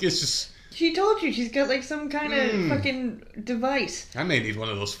 Like, it's just... She told you she's got like some kind of fucking device. I may need one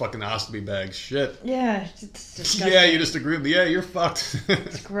of those fucking ostomy bags. Shit. Yeah, it's disgusting. Yeah, you just agree with me. Yeah, you're fucked.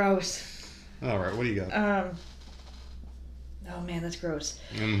 It's gross. All right, what do you got? Oh man, that's gross.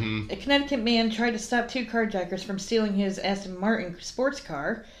 Mm-hmm. A Connecticut man tried to stop 2 carjackers from stealing his Aston Martin sports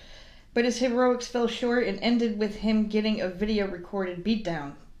car, but his heroics fell short and ended with him getting a video recorded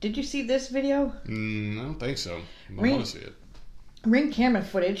beatdown. Did you see this video? I don't think so. I Ring- want to see it. Ring camera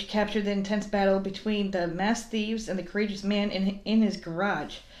footage captured the intense battle between the masked thieves and the courageous man in his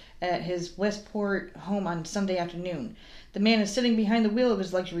garage. at his Westport home on Sunday afternoon. The man is sitting behind the wheel of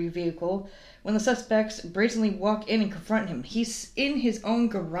his luxury vehicle when the suspects brazenly walk in and confront him. He's in his own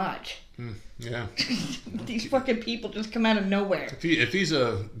garage. Yeah. These fucking people just come out of nowhere. If he's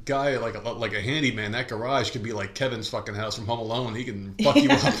a guy like a handyman, that garage could be like Kevin's fucking house from Home Alone. He can fuck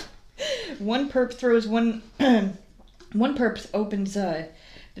you up. One perp opens the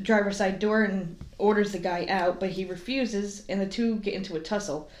driver's side door and orders the guy out, but he refuses, and the two get into a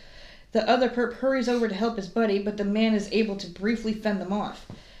tussle. The other perp hurries over to help his buddy, but the man is able to briefly fend them off.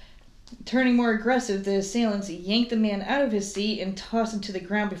 Turning more aggressive, the assailants yank the man out of his seat and toss him to the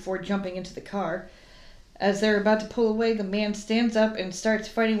ground before jumping into the car. As they're about to pull away, the man stands up and starts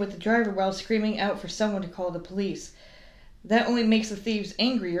fighting with the driver while screaming out for someone to call the police. That only makes the thieves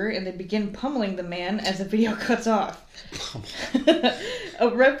angrier, and they begin pummeling the man as the video cuts off. A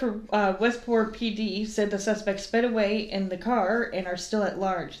rep for Westport PD said the suspects sped away in the car and are still at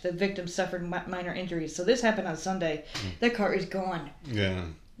large. The victim suffered minor injuries. So this happened on Sunday. That car is gone. Yeah.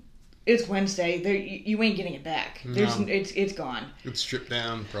 It's Wednesday. You ain't getting it back. No. It's gone. It's stripped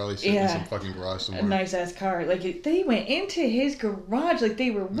down, probably sitting in some fucking garage somewhere. A nice ass car. Like they went into his garage like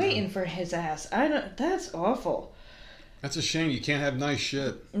they were waiting for his ass. That's awful. That's a shame. You can't have nice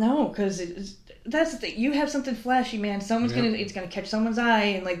shit. No, because that's the thing. You have something flashy, man. It's gonna catch someone's eye,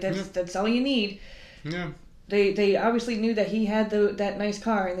 and like that's all you need. Yeah. They obviously knew that he had that nice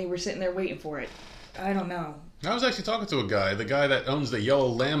car, and they were sitting there waiting for it. I don't know. I was actually talking to a guy, the guy that owns the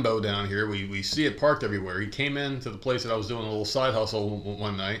yellow Lambo down here. We see it parked everywhere. He came in to the place that I was doing a little side hustle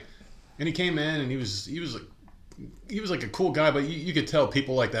one night, and he came in and he was like a cool guy, but you could tell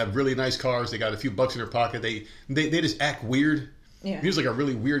people like to have really nice cars. They got a few bucks in their pocket. They just act weird. Yeah. He was like a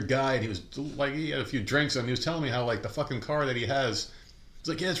really weird guy, and he was like, he had a few drinks, and he was telling me how like the fucking car that he has, it's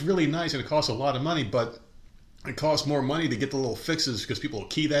like, yeah, it's really nice and it costs a lot of money, but it costs more money to get the little fixes because people will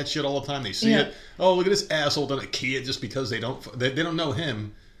key that shit all the time. They see it. Oh, look at this asshole done a key it just because they don't know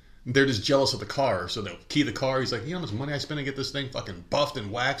him. They're just jealous of the car, so they'll key the car. He's like, you know how much money I spend to get this thing fucking buffed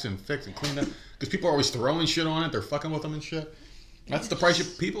and waxed and fixed and cleaned up? Because people are always throwing shit on it. They're fucking with them and shit. That's the price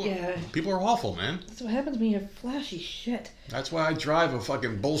of people. Yeah. People are awful, man. That's what happens when you have flashy shit. That's why I drive a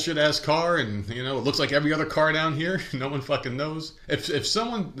fucking bullshit ass car, and it looks like every other car down here. No one fucking knows. If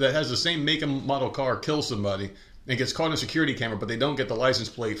someone that has the same make and model car kills somebody and gets caught in a security camera, but they don't get the license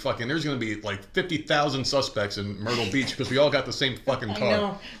plate, fucking, there's going to be like 50,000 suspects in Myrtle Beach because we all got the same fucking car. I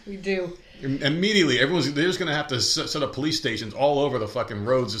know, we do. Immediately, they're just going to have to set up police stations all over the fucking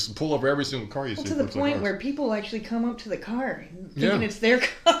roads, just pull over every single car you see. To the point where people actually come up to the car thinking it's their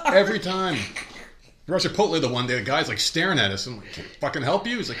car. Every time. Rush Chipotle the one day, the guy's like staring at us. I'm like, can I fucking help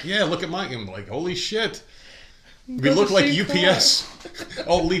you? He's like, yeah, look at mine. I'm like, holy shit. We look like UPS.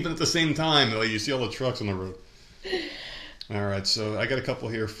 All leaving at the same time. Like, you see all the trucks on the road. All right, so I got a couple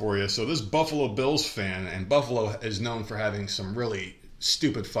here for you. So this Buffalo Bills fan, and Buffalo is known for having some really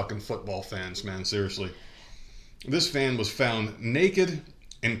stupid fucking football fans, man, seriously. This fan was found naked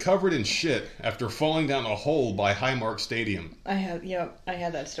and covered in shit after falling down a hole by Highmark Stadium. I had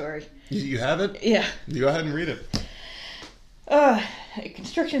that story. You have it? Yeah. Go ahead and read it. A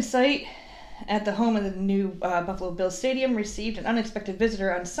construction site at the home of the new Buffalo Bills Stadium received an unexpected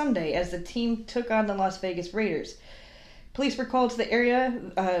visitor on Sunday as the team took on the Las Vegas Raiders. Police were called to the area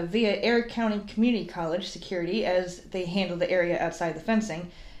via Air County Community College security as they handled the area outside the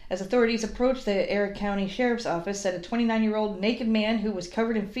fencing. As authorities approached the Air County Sheriff's Office, said a 29-year-old naked man who was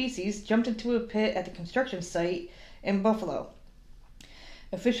covered in feces jumped into a pit at the construction site in Buffalo.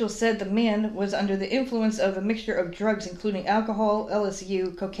 Officials said the man was under the influence of a mixture of drugs including alcohol,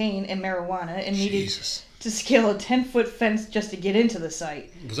 LSU, cocaine, and marijuana and needed to scale a 10-foot fence just to get into the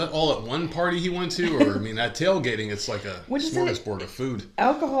site. Was that all at one party he went to? Or, I mean, that tailgating, it's like a smorgasbord of food.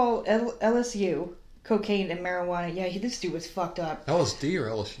 Alcohol, LSU, cocaine, and marijuana. Yeah, this dude was fucked up. LSD or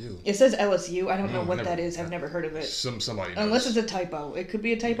LSU? It says LSU. I don't know what that is. I've never heard of it. Somebody knows. Unless it's a typo. It could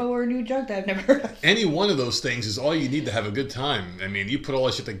be a typo or a new drug that I've never heard of. Any one of those things is all you need to have a good time. I mean, you put all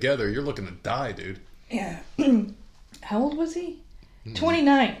that shit together, you're looking to die, dude. Yeah. How old was he?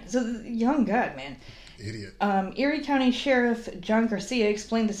 29. So, young God, man. Idiot. Erie County Sheriff John Garcia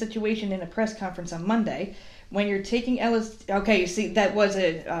explained the situation in a press conference on Monday. When you're taking LSD... Okay, you see, that was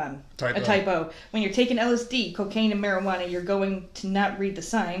a typo. When you're taking LSD, cocaine, and marijuana, you're going to not read the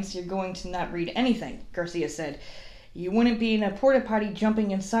signs. You're going to not read anything, Garcia said. You wouldn't be in a porta potty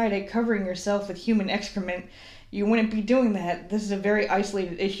jumping inside it, covering yourself with human excrement. You wouldn't be doing that. This is a very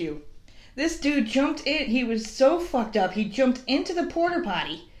isolated issue. This dude jumped in. He was so fucked up. He jumped into the porta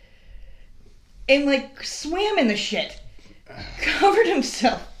potty and, swam in the shit. Covered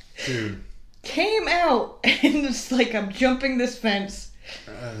himself. Dude. Came out and was like, I'm jumping this fence.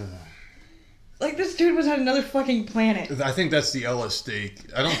 Like, this dude was on another fucking planet. I think that's the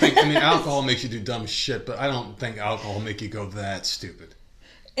LSD. I don't think, I mean, alcohol makes you do dumb shit, but I don't think alcohol make you go that stupid.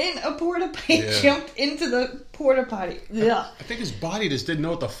 In a porta potty, jumped into the porta potty. Ugh. I think his body just didn't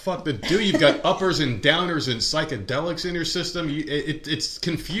know what the fuck to do. You've got uppers and downers and psychedelics in your system. It's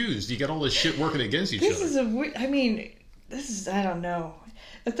confused. You got all this shit working against each other. This is a weird, I don't know.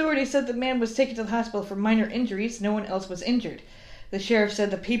 Authorities said the man was taken to the hospital for minor injuries. No one else was injured. The sheriff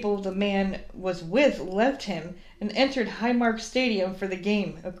said the people the man was with left him and entered Highmark Stadium for the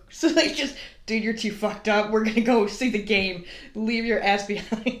game. So they just, dude, you're too fucked up. We're going to go see the game. Leave your ass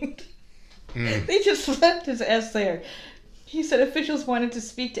behind. They just left his ass there. He said officials wanted to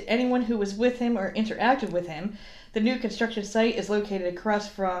speak to anyone who was with him or interacted with him. The new construction site is located across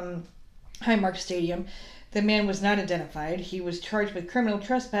from Highmark Stadium. The man was not identified. He was charged with criminal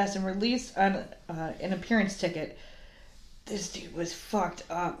trespass and released on an appearance ticket. This dude was fucked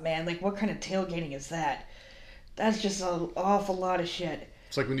up, man. Like, what kind of tailgating is that? That's just an awful lot of shit.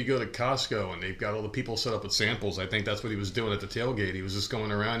 It's like when you go to Costco and they've got all the people set up with samples. I think that's what he was doing at the tailgate. He was just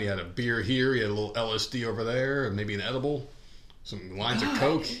going around. He had a beer here. He had a little LSD over there. And maybe an edible. Some lines of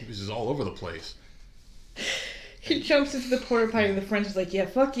Coke. He was just all over the place. He jumps into the porta potty and the friend's like, yeah,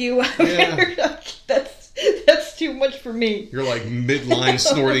 fuck you. Yeah. That's too much for me. You're like midline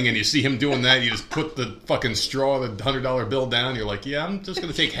snorting and you see him doing that. You just put the fucking straw, the $100 bill down. You're like, yeah, I'm just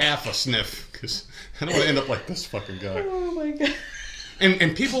going to take half a sniff because I don't want to end up like this fucking guy. Oh my God.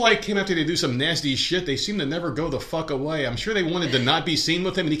 And people like him after they do some nasty shit, they seem to never go the fuck away. I'm sure they wanted to not be seen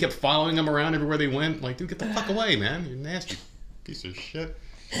with him and he kept following them around everywhere they went. Like, dude, get the fuck away, man. You're a nasty piece of shit.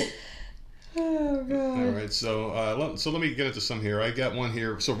 Oh, God. All right, so let me get into some here. I got one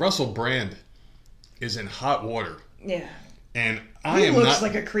here. So Russel Brand is in hot water. Yeah. And He looks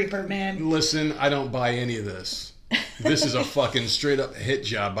like a creeper, man. Listen, I don't buy any of this. This is a fucking straight up hit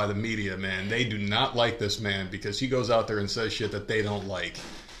job by the media, man. They do not like this man because he goes out there and says shit that they don't like.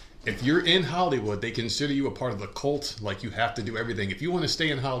 If you're in Hollywood, they consider you a part of the cult. Like, you have to do everything. If you want to stay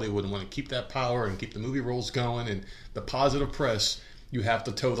in Hollywood and want to keep that power and keep the movie roles going and the positive press, you have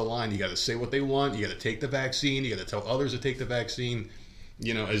to toe the line. You got to say what they want. You got to take the vaccine. You got to tell others to take the vaccine.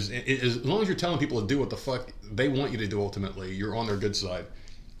 You know, as long as you're telling people to do what the fuck they want you to do, ultimately, you're on their good side.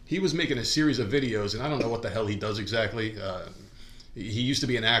 He was making a series of videos, and I don't know what the hell he does exactly. He used to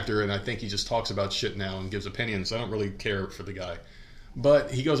be an actor, and I think he just talks about shit now and gives opinions. I don't really care for the guy.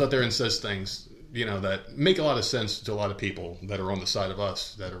 But he goes out there and says things, you know, that make a lot of sense to a lot of people that are on the side of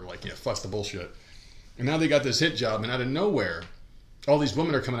us, that are like, yeah, fuck the bullshit. And now they got this hit job, and out of nowhere, all these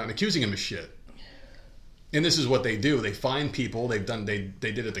women are coming out and accusing him of shit. And this is what they do. They find people. They did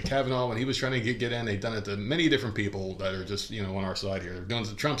it to Kavanaugh when he was trying to get in. They've done it to many different people that are just, you know, on our side here. They're doing it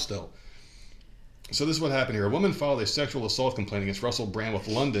to Trump still. So this is what happened here. A woman filed a sexual assault complaint against Russel Brand with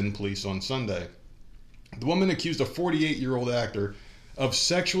London police on Sunday. The woman accused a 48-year-old actor of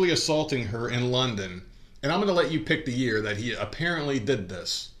sexually assaulting her in London. And I'm going to let you pick the year that he apparently did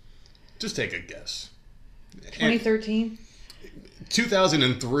this. Just take a guess. 2013?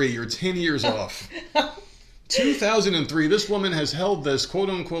 2003. You're 10 years off. 2003, this woman has held this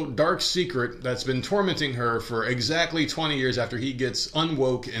quote-unquote dark secret that's been tormenting her for exactly 20 years after he gets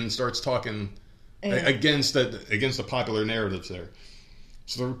unwoke and starts talking against the popular narratives there.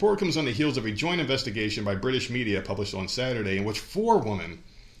 So the report comes on the heels of a joint investigation by British media published on Saturday in which 4 women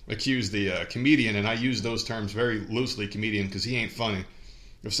accused the comedian, and I use those terms very loosely, comedian, because he ain't funny,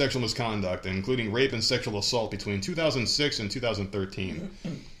 of sexual misconduct, including rape and sexual assault between 2006 and 2013.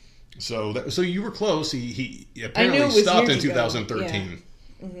 So you were close. He apparently stopped in 2013.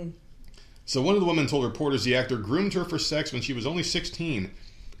 Yeah. Mm-hmm. So one of the women told reporters the actor groomed her for sex when she was only 16,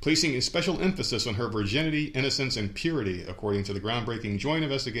 placing a special emphasis on her virginity, innocence, and purity, according to the groundbreaking joint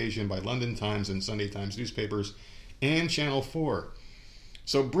investigation by London Times and Sunday Times newspapers and Channel 4.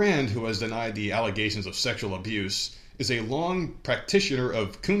 So Brand, who has denied the allegations of sexual abuse, is a long practitioner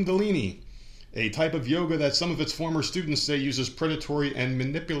of Kundalini, a type of yoga that some of its former students say uses predatory and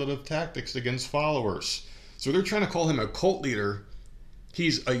manipulative tactics against followers. So they're trying to call him a cult leader.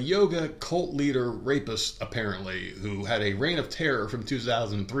 He's a yoga cult leader rapist, apparently, who had a reign of terror from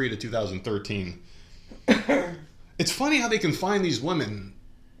 2003 to 2013. It's funny how they can find these women,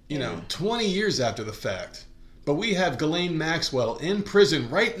 20 years after the fact. But we have Ghislaine Maxwell in prison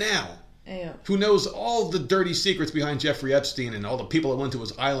right now, who knows all the dirty secrets behind Jeffrey Epstein and all the people that went to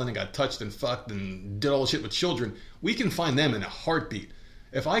his island and got touched and fucked and did all the shit with children. We can find them in a heartbeat.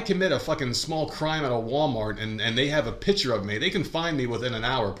 If I commit a fucking small crime at a Walmart and they have a picture of me, they can find me within an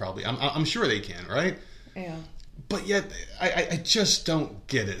hour probably. I'm sure they can, right? Yeah. But yet, I just don't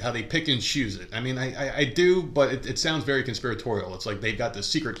get it, how they pick and choose it. I mean, I do, but it sounds very conspiratorial. It's like they've got this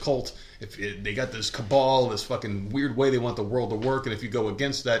secret cult, they got this cabal, this fucking weird way they want the world to work, and if you go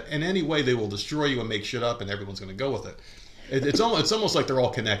against that in any way, they will destroy you and make shit up, and everyone's going to go with it. It's almost like they're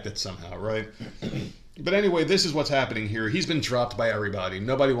all connected somehow, right? But anyway, this is what's happening here. He's been dropped by everybody.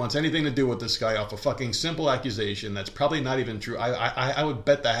 Nobody wants anything to do with this guy off a fucking simple accusation that's probably not even true. I would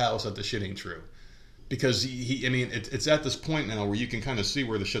bet the house that the shit ain't true. Because I mean, it's at this point now where you can kind of see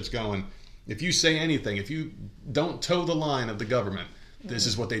where the shit's going. If you say anything, if you don't toe the line of the government, this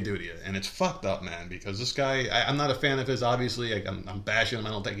is what they do to you. And it's fucked up, man, because this guy, I'm not a fan of his, obviously. I'm bashing him.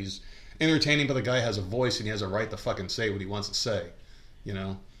 I don't think he's entertaining, but the guy has a voice and he has a right to fucking say what he wants to say, you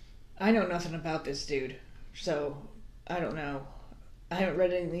know? I know nothing about this dude, so I don't know. I haven't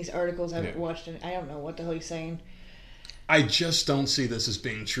read any of these articles. I haven't watched any. I don't know what the hell he's saying. I just don't see this as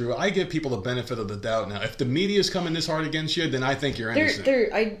being true. I give people the benefit of the doubt now. If the media's coming this hard against you, then I think you're innocent.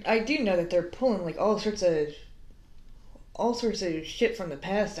 I do know that they're pulling like all sorts of shit from the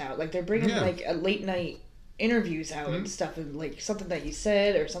past out. Like they're bringing like a late night interviews out and stuff, and like something that he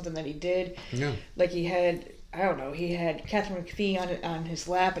said or something that he did. Yeah. Like he had, I don't know, he had Catherine McPhee on his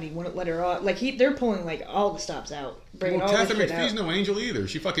lap and he wouldn't let her off. Like they're pulling like all the stops out, bringing all Catherine this shit McPhee's out. no angel either.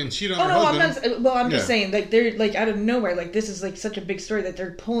 She fucking cheated Oh on her no, husband. I'm not. Well, I'm just saying, like they're like out of nowhere. Like this is like such a big story that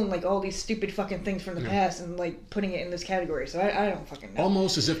they're pulling like all these stupid fucking things from the past and like putting it in this category. So I don't fucking know.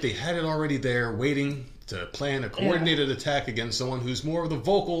 Almost as if they had it already there, waiting to plan a coordinated attack against someone who's more of the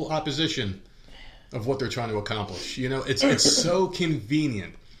vocal opposition of what they're trying to accomplish. You know, it's so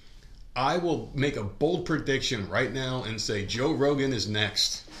convenient. I will make a bold prediction right now and say Joe Rogan is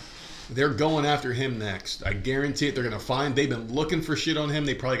next. They're going after him next. I guarantee it. They're going to find. They've been looking for shit on him.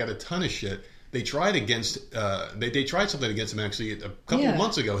 They probably got a ton of shit. They tried against. They tried something against him actually a couple of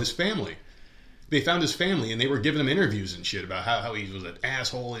months ago. His family. They found his family and they were giving him interviews and shit about how he was an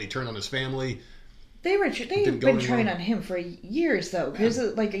asshole and he turned on his family. They've been trying on him for years, though. Because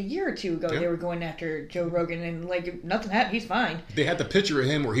like a year or two ago, they were going after Joe Rogan, and like nothing happened. He's fine. They had the picture of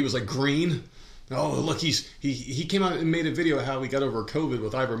him where he was like green. Oh, look, he came out and made a video of how he got over COVID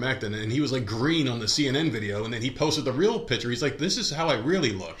with ivermectin, and he was like green on the CNN video, and then he posted the real picture. He's like, "This is how I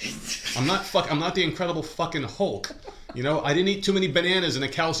really look. I'm not the Incredible fucking Hulk. You know, I didn't eat too many bananas, and the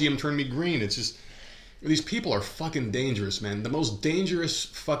calcium turned me green. It's just." These people are fucking dangerous, man. The most dangerous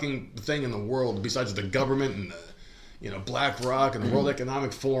fucking thing in the world, besides the government and the, BlackRock and the World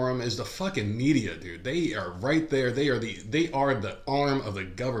Economic Forum, is the fucking media, dude. They are right there. They are the arm of the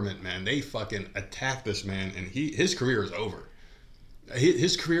government, man. They fucking attack this man, and his career is over.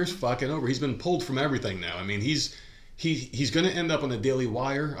 His career's fucking over. He's been pulled from everything now. I mean, he's going to end up on the Daily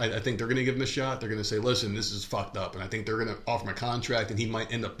Wire. I think they're going to give him a shot. They're going to say, listen, this is fucked up. And I think they're going to offer him a contract, and he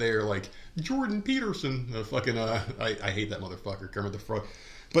might end up there like Jordan Peterson. I hate that motherfucker, Kermit the Frog.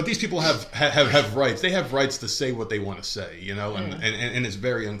 But these people have rights. They have rights to say what they want to say, you know? And it's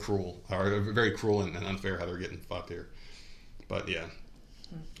very uncruel, or very cruel and unfair how they're getting fucked here. But yeah.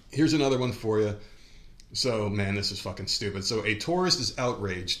 Here's another one for you. So, man, this is fucking stupid. So, a tourist is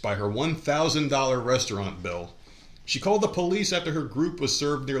outraged by her $1,000 restaurant bill. She called the police after her group was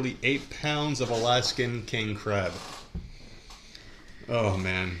served nearly 8 pounds of Alaskan king crab. Oh,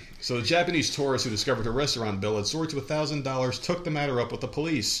 man. So the Japanese tourist who discovered her restaurant bill had soared to $1,000 took the matter up with the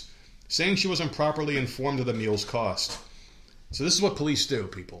police, saying she was improperly informed of the meal's cost. So this is what police do,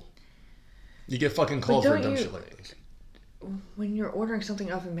 people. You get fucking called for dumb shit like this. When you're ordering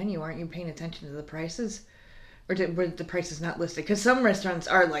something off a menu, aren't you paying attention to the prices? Or were the prices not listed? Because some restaurants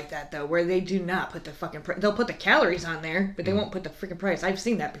are like that, though, where they do not put the fucking price. They'll put the calories on there, but they won't put the freaking price. I've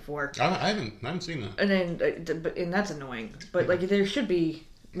seen that before. I haven't seen that. And that's annoying. But like, there should be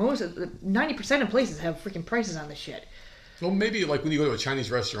 90% of places have freaking prices on the shit. Well, maybe like when you go to a Chinese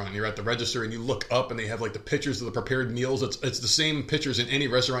restaurant and you're at the register and you look up and they have like the pictures of the prepared meals. It's the same pictures in any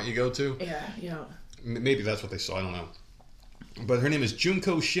restaurant you go to. Yeah. Maybe that's what they saw. I don't know. But her name is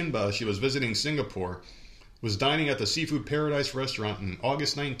Junko Shinba. She was visiting Singapore. Was dining at the Seafood Paradise restaurant on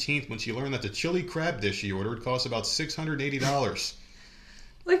August 19th when she learned that the chili crab dish she ordered cost about $680.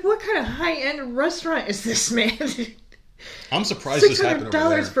 Like, what kind of high-end restaurant is this, man? I'm surprised this happened over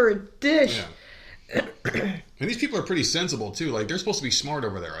there. $600 for a dish. Yeah. And these people are pretty sensible, too. Like, they're supposed to be smart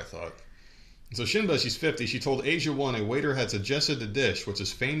over there, I thought. So Shinba, she's 50. She told Asia One a waiter had suggested the dish, which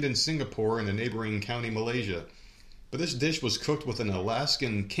is famed in Singapore and a neighboring county, Malaysia. But this dish was cooked with an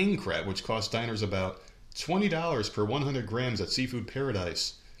Alaskan king crab, which cost diners about $20 per 100 grams at Seafood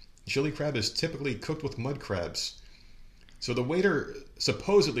Paradise. Chili crab is typically cooked with mud crabs. So the waiter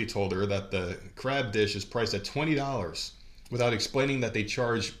supposedly told her that the crab dish is priced at $20 without explaining that they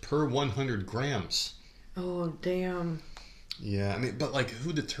charge per 100 grams. Oh, damn. Yeah, I mean, but like,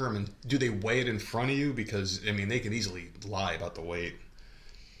 who determined? Do they weigh it in front of you? Because I mean, they could easily lie about the weight.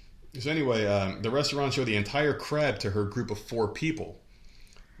 So anyway, the restaurant showed the entire crab to her group of 4 people.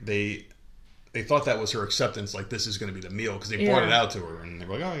 They thought that was her acceptance, like this is going to be the meal, because they brought it out to her, and they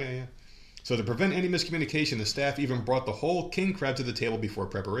were like, oh yeah. So to prevent any miscommunication, the staff even brought the whole king crab to the table before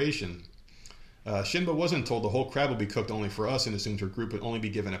preparation. Shinba wasn't told the whole crab would be cooked only for us, and assumed her group would only be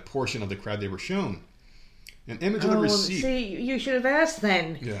given a portion of the crab they were shown. An image of the receipt. See, you should have asked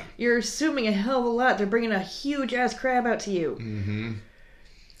then. Yeah. You're assuming a hell of a lot. They're bringing a huge-ass crab out to you. Mm-hmm.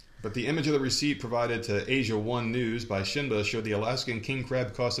 But the image of the receipt provided to Asia One News by Shinba showed the Alaskan king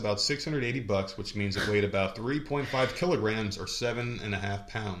crab cost about $680, which means it weighed about 3.5 kilograms or 7.5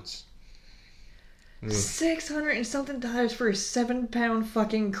 pounds. Ugh. $600 and something for a 7-pound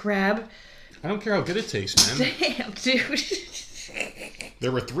fucking crab. I don't care how good it tastes, man. Damn, dude.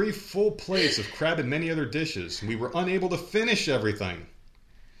 There were 3 full plates of crab and many other dishes. We were unable to finish everything.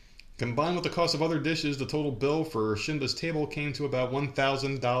 Combined with the cost of other dishes, the total bill for Shinba's table came to about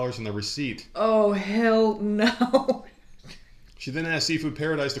 $1,000 in the receipt. Oh, hell no. She then asked Seafood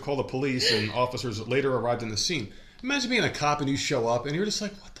Paradise to call the police, and officers later arrived in the scene. Imagine being a cop and you show up and you're just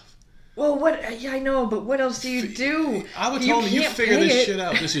like, what the Well, what? Yeah, I know, but what else do you do? I would tell them, you can't figure pay this it. shit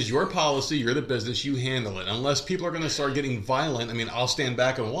out. This is your policy. You're the business. You handle it. Unless people are going to start getting violent, I mean, I'll stand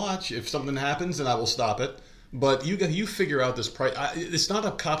back and watch. If something happens, then I will stop it. But you figure out this price. It's not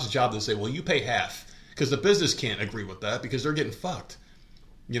a cop's job to say, well, you pay half. Because the business can't agree with that because they're getting fucked.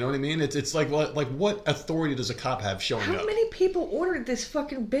 You know what I mean? It's like what authority does a cop have showing up? How many people ordered this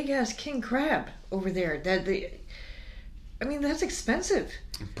fucking big-ass king crab over there? I mean, that's expensive.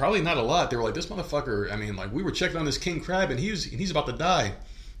 Probably not a lot. They were like, this motherfucker, I mean, like, we were checking on this king crab and he's about to die.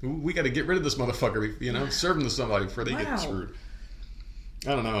 We got to get rid of this motherfucker, you know, serve him to somebody before they get screwed.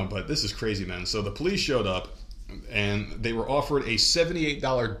 I don't know, but this is crazy, man. So the police showed up and they were offered a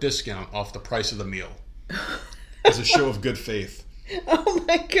 $78 discount off the price of the meal as a show of good faith. Oh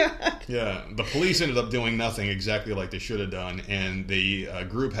my god. Yeah, the police ended up doing nothing exactly like they should have done, and the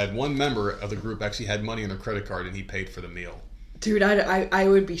group had one member of the group actually had money on their credit card, and he paid for the meal. Dude, I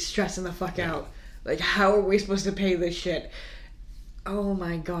would be stressing the fuck out. Like, how are we supposed to pay this shit? Oh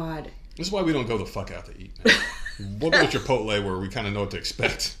my god. This is why we don't go the fuck out to eat, man. We'll go to Chipotle where we kind of know what to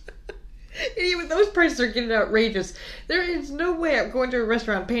expect. Even those prices are getting outrageous. There is no way I'm going to a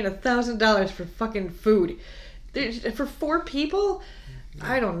restaurant paying $1,000 for fucking food. For 4 people?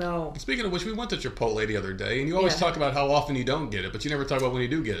 I don't know. Speaking of which, we went to Chipotle the other day, and you always talk about how often you don't get it, but you never talk about when you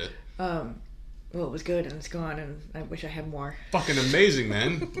do get it. Well, it was good, and it's gone, and I wish I had more. Fucking amazing,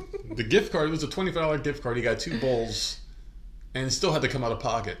 man. The gift card, it was a $25 gift card. You got 2 bowls, and it still had to come out of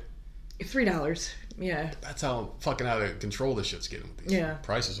pocket. $3. Yeah. That's how fucking out of control this shit's getting with these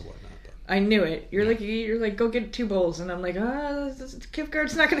prices and whatnot. I knew it. You're like, go get 2 bowls, and I'm like, this gift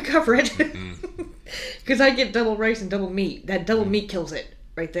card's not going to cover it, because I get double rice and double meat. That double meat kills it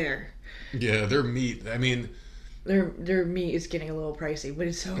right there. Yeah, their meat. I mean, their meat is getting a little pricey, but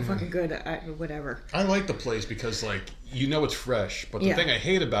it's so fucking good. Whatever. I like the place because, like, you know it's fresh. But the thing I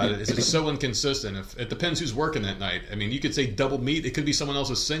hate about it is it's so inconsistent. It depends who's working that night. I mean, you could say double meat. It could be someone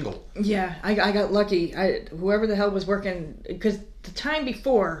else's single. Yeah, I got lucky. Whoever the hell was working, because the time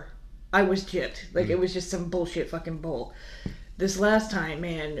before, I was gypped. Like, it was just some bullshit fucking bowl. This last time,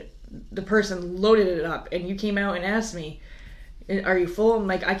 man, the person loaded it up, and you came out and asked me, are you full? I'm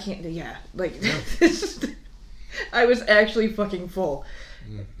like, I can't, Like, I was actually fucking full.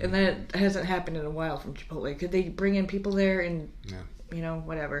 And that hasn't happened in a while from Chipotle. Could they bring in people there and,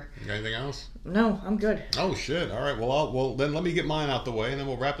 whatever. You got anything else? No, I'm good. Oh, shit. All right. Well, then let me get mine out the way, and then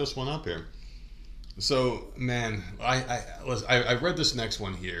we'll wrap this one up here. So, man, I read this next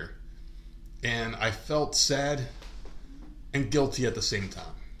one here. And I felt sad and guilty at the same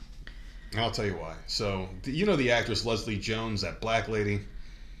time. And I'll tell you why. So, you know the actress Leslie Jones, that black lady?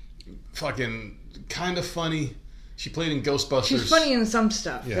 Fucking kind of funny. She played in Ghostbusters. She's funny in some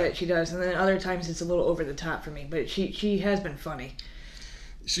stuff that she does, and then other times it's a little over the top for me. But she has been funny.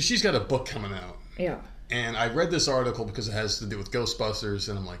 So she's got a book coming out. Yeah. And I read this article because it has to do with Ghostbusters,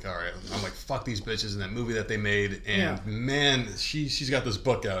 and I'm like, all right. I'm like, fuck these bitches in that movie that they made. And man, she's got this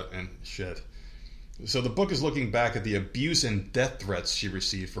book out, and shit. So the book is looking back at the abuse and death threats she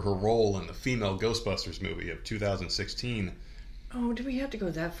received for her role in the female Ghostbusters movie of 2016. Oh, do we have to go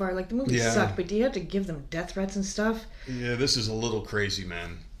that far? Like, the movie sucked, but do you have to give them death threats and stuff? Yeah, this is a little crazy,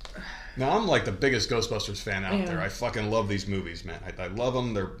 man. Now, I'm like the biggest Ghostbusters fan out there. I fucking love these movies, man. I love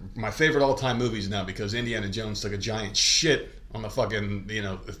them. They're my favorite all-time movies now because Indiana Jones took a giant shit on the fucking,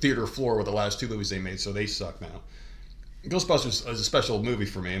 theater floor with the last 2 movies they made, so they suck now. Ghostbusters is a special movie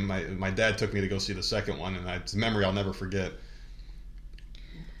for me. My dad took me to go see the second one, and it's a memory I'll never forget.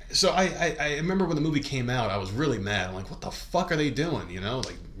 So I remember when the movie came out, I was really mad. I'm like, what the fuck are they doing? You know,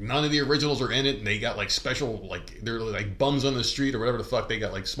 like none of the originals are in it, and they got like special, like they're like bums on the street or whatever the fuck. They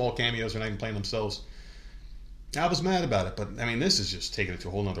got like small cameos. They're not even playing themselves. I was mad about it, but I mean, this is just taking it to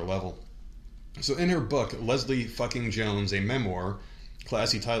a whole nother level. So in her book, Leslie fucking Jones, a memoir,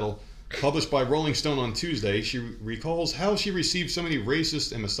 classy title, published by Rolling Stone on Tuesday, she recalls how she received so many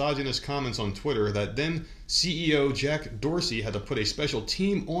racist and misogynist comments on Twitter that then CEO Jack Dorsey had to put a special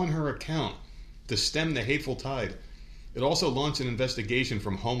team on her account to stem the hateful tide. It also launched an investigation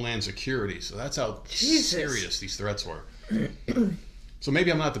from Homeland Security, so that's how serious these threats were. So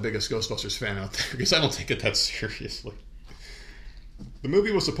maybe I'm not the biggest Ghostbusters fan out there because I don't take it that seriously. The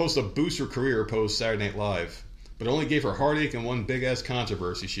movie was supposed to boost her career post Saturday Night Live, but it only gave her heartache and one big-ass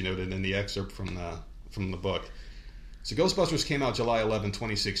controversy, she noted in the excerpt from the book. So Ghostbusters came out July 11,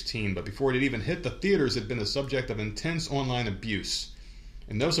 2016, but before it had even hit the theaters, it had been the subject of intense online abuse.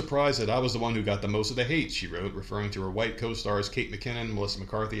 And no surprise that I was the one who got the most of the hate, she wrote, referring to her white co-stars Kate McKinnon, Melissa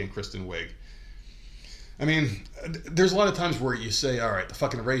McCarthy, and Kristen Wiig. I mean, there's a lot of times where you say, all right, the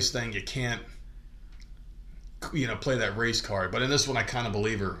fucking race thing, you can't, play that race card. But in this one, I kind of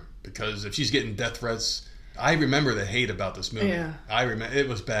believe her, because if she's getting death threats, I remember the hate about this movie. Yeah. I remember it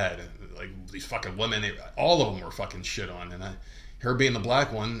was bad. Like these fucking women, all of them were fucking shit on, and her being the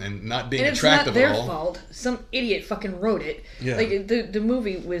black one and not being attractive at all. It's not their fault. Some idiot fucking wrote it. Yeah. Like the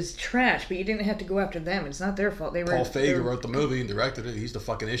movie was trash, but you didn't have to go after them. It's not their fault. Paul Feig wrote the movie and directed it. He's the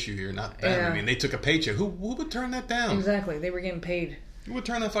fucking issue here, not them. Yeah. I mean, they took a paycheck. Who would turn that down? Exactly. They were getting paid. Who would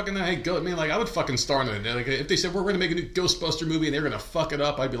turn that fucking down? Hey, go. I mean, like I would fucking star in it. Like if they said we're going to make a new Ghostbuster movie and they're going to fuck it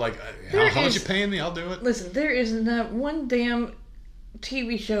up, I'd be like, how much you paying me? I'll do it. Listen, there is not one damn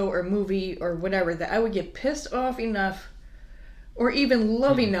TV show or movie or whatever that I would get pissed off enough or even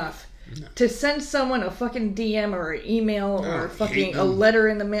love enough to send someone a fucking DM or an email or fucking a letter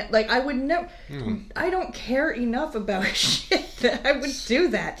in the mail. Like, I would never... I don't care enough about shit that I would do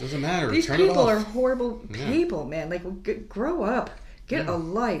that. Doesn't matter. These Turn it people off. are horrible people, man. Like, grow up. Get a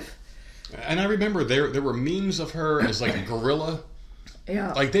life. And I remember there were memes of her as like a gorilla.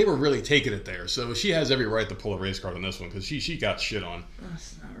 Yeah. Like, they were really taking it there. So she has every right to pull a race card on this one because she got shit on.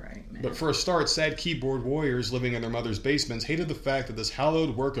 That's not right, man. But for a start, sad keyboard warriors living in their mother's basements hated the fact that this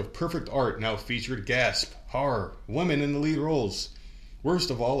hallowed work of perfect art now featured gasp, horror, women in the lead roles. Worst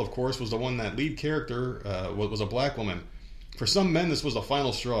of all, of course, was the one that lead character was a black woman. For some men, this was the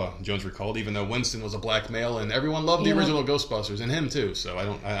final straw, Jones recalled, even though Winston was a black male and everyone loved the original Ghostbusters and him too.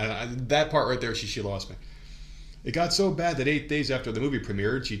 So that part right there, she lost me. It got so bad that 8 days after the movie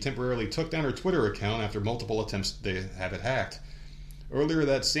premiered, she temporarily took down her Twitter account after multiple attempts to have it hacked. Earlier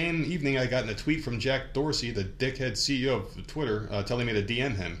that same evening, I got a tweet from Jack Dorsey, the dickhead CEO of Twitter, telling me to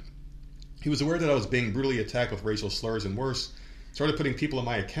DM him. He was aware that I was being brutally attacked with racial slurs and worse, started putting people in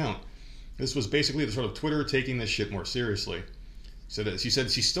my account. This was basically the sort of Twitter taking this shit more seriously. So she said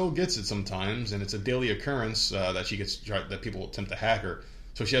she still gets it sometimes, and it's a daily occurrence that people attempt to hack her.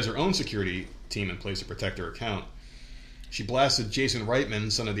 So she has her own security team in place to protect her account. She blasted Jason Reitman,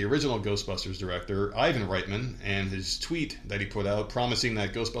 son of the original Ghostbusters director, Ivan Reitman, and his tweet that he put out promising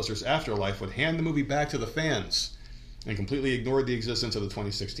that Ghostbusters Afterlife would hand the movie back to the fans, and completely ignored the existence of the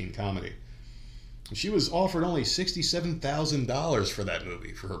 2016 comedy. She was offered only $67,000 for that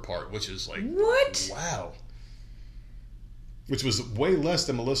movie for her part, which is like... What? Wow. Which was way less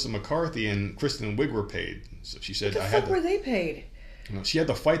than Melissa McCarthy and Kristen Wiig were paid. So she said, What the fuck were they paid? She had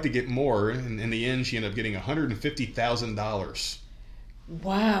to fight to get more, and in the end, she ended up getting $150,000.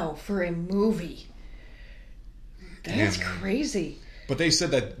 Wow, for a movie. That's crazy. But they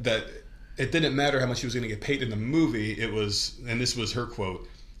said that it didn't matter how much she was going to get paid in the movie. It was, and this was her quote,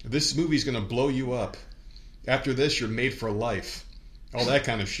 "This movie's going to blow you up. After this, you're made for life." All that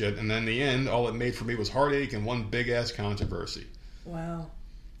kind of shit. And then in the end, all it made for me was heartache and one big-ass controversy. Wow.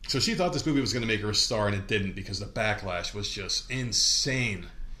 So she thought this movie was going to make her a star, and it didn't because the backlash was just insane.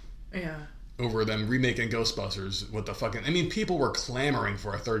 Yeah. Over them remaking Ghostbusters with the fucking... I mean, people were clamoring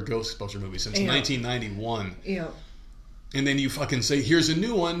for a third Ghostbuster movie since 1991. Yeah. And then you fucking say, here's a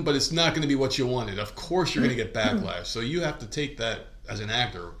new one, but it's not going to be what you wanted. Of course you're going to get backlash. So you have to take that as an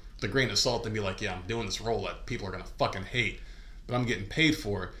actor with a grain of salt and be like, yeah, I'm doing this role that people are going to fucking hate, but I'm getting paid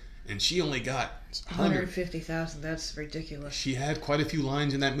for it. And she only got $150,000. That's ridiculous. She had quite a few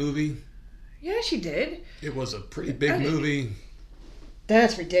lines in that movie. Yeah, she did. It was a pretty big movie.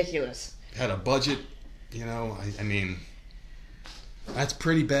 That's ridiculous. Had a budget, I mean, that's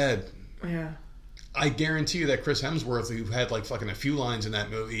pretty bad. Yeah. I guarantee you that Chris Hemsworth, who had like fucking a few lines in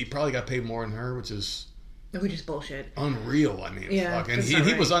that movie, he probably got paid more than her, which is Which is bullshit. Unreal. I mean, Yeah, fucking. that's He not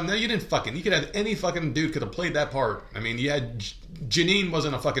right. was on there. You didn't fucking. You could have any fucking dude could have played that part. I mean, you had Janine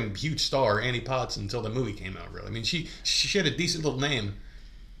wasn't a fucking huge star, Annie Potts, until the movie came out. Really, I mean, she had a decent little name.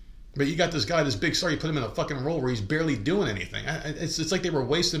 But you got this guy, this big star, you put him in a fucking role where he's barely doing anything. It's like they were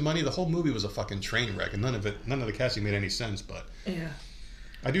wasting money. The whole movie was a fucking train wreck, and none of the casting made any sense. But Yeah.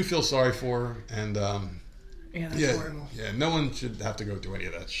 I do feel sorry for her, and Yeah, that's horrible. yeah, no one should have to go through any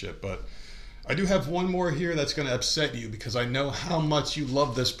of that shit. But I do have one more here that's going to upset you because I know how much you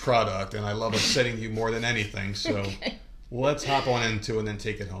love this product, and I love upsetting you more than anything. So Okay. let's hop on into it and then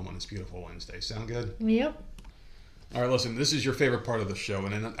take it home on this beautiful Wednesday. Sound good? Yep. All right, listen, this is your favorite part of the show,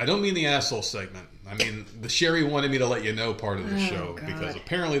 and I don't mean the asshole segment. I mean the Sherry wanted me to let you know part of the show, God. because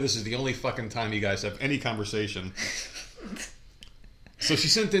apparently this is the only fucking time you guys have any conversation. So she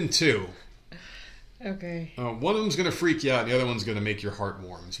sent in two. Okay. One of them's going to freak you out, and the other one's going to make your heart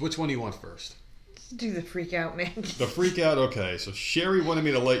warm. So which one do you want first? Let's do the freak out, man. The freak out, okay. So Sherry wanted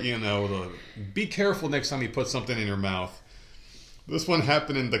me to let you know to be careful next time you put something in your mouth. This one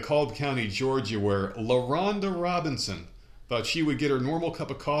happened in DeKalb County, Georgia, where LaRonda Robinson thought she would get her normal cup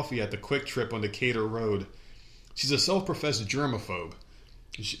of coffee at the Quick Trip on Decatur Road. She's a self-professed germaphobe.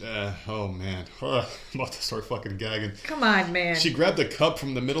 Oh, man. I'm about to start fucking gagging. Come on, man. She grabbed a cup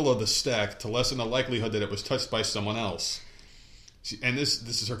from the middle of the stack to lessen the likelihood that it was touched by someone else. And this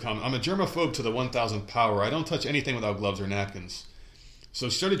is her comment. I'm a germaphobe to the 1,000 power. I don't touch anything without gloves or napkins. So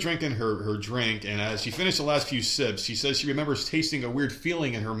she started drinking her drink, and as she finished the last few sips, she says she remembers tasting a weird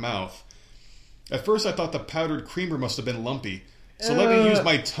feeling in her mouth. At first, I thought the powdered creamer must have been lumpy, so let me use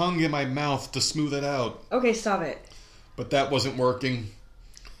my tongue in my mouth to smooth it out. Okay, stop it. But that wasn't working.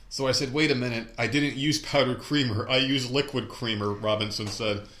 So I said, wait a minute, I didn't use powdered creamer, I used liquid creamer, Robinson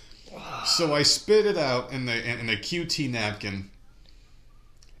said. So I spit it out in the QT napkin,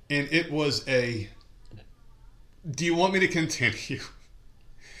 and it was a... Do you want me to continue?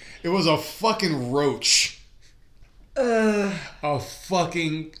 It was a fucking roach. A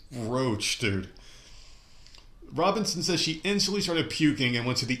fucking roach, dude. Robinson says she instantly started puking and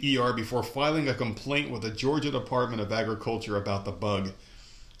went to the ER before filing a complaint with the Georgia Department of Agriculture about the bug.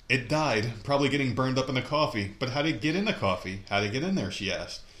 It died, probably getting burned up in the coffee. But how did it get in the coffee? How did it get in there, she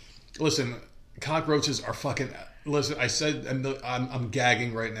asked. Listen, cockroaches are fucking... Listen, I said I'm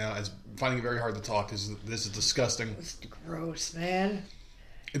gagging right now. I'm finding it very hard to talk because this is disgusting. It's gross, man.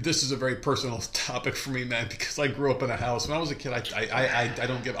 This is a very personal topic for me, man, because I grew up in a house. When I was a kid,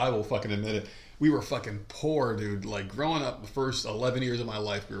 I will fucking admit it. We were fucking poor, dude. Like, growing up, the first 11 years of my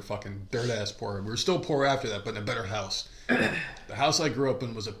life, we were fucking dirt-ass poor. We were still poor after that, but in a better house. The house I grew up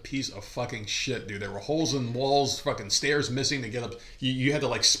in was a piece of fucking shit, dude. There were holes in walls, fucking stairs missing to get up. You had to,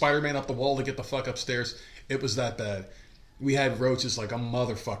 like, Spider-Man up the wall to get the fuck upstairs. It was that bad. We had roaches like a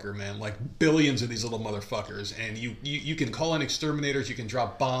motherfucker, man. Like billions of these little motherfuckers. And you can call in exterminators, you can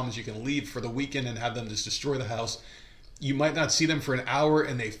drop bombs, you can leave for the weekend and have them just destroy the house. You might not see them for an hour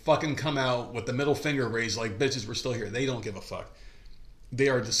and they fucking come out with the middle finger raised like, bitches, we're still here. They don't give a fuck. They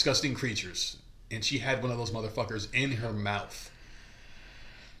are disgusting creatures. And she had one of those motherfuckers in her mouth.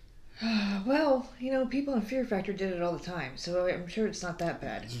 Well, people in Fear Factor did it all the time, so I'm sure it's not that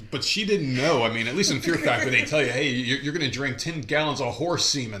bad. But she didn't know. I mean, at least in Fear Factor, they tell you, hey, you're going to drink 10 gallons of horse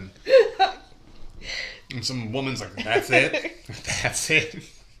semen. And some woman's like, that's it? That's it?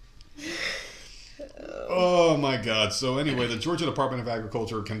 Oh, my God. So anyway, the Georgia Department of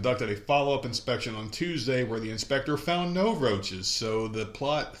Agriculture conducted a follow-up inspection on Tuesday where the inspector found no roaches. So the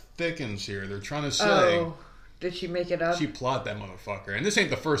plot thickens here. They're trying to say... Oh, did she make it up? She plot that motherfucker. And this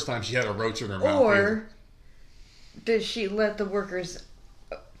ain't the first time she had a roach in her mouth. Or either. did she let the workers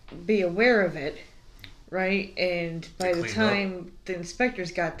be aware of it, right? And by the cleaned time the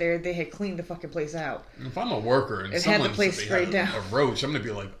inspectors got there, they had cleaned the fucking place out. If I'm a worker and It had the someone place said they sprayed had down. a roach, I'm going to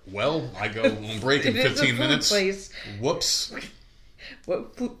be like, well, I go on break in It is a 15 food minutes. place. Whoops.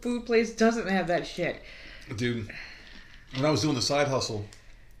 What food place doesn't have that shit? Dude, when I was doing the side hustle,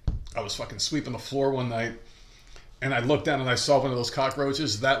 I was fucking sweeping the floor one night, and I looked down and I saw one of those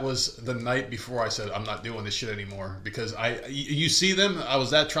cockroaches. That was the night before I said, I'm not doing this shit anymore. Because you see them, I was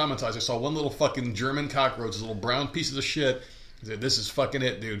that traumatized. I saw one little fucking German cockroach, this little brown pieces of shit. I said, this is fucking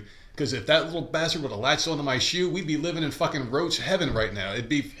it, dude. Because if that little bastard would have latched onto my shoe, we'd be living in fucking roach heaven right now. They'd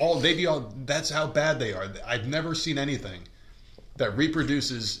be all, that's how bad they are. I've never seen anything that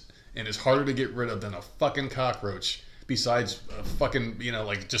reproduces and is harder to get rid of than a fucking cockroach. Besides fucking,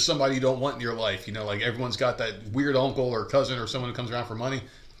 like just somebody you don't want in your life. Like everyone's got that weird uncle or cousin or someone who comes around for money.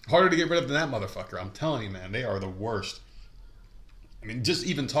 Harder to get rid of than that motherfucker. I'm telling you, man, they are the worst. I mean, just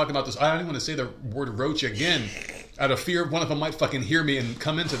even talking about this, I don't even want to say the word roach again out of fear one of them might fucking hear me and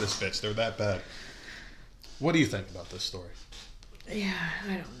come into this bitch. They're that bad. What do you think about this story? Yeah,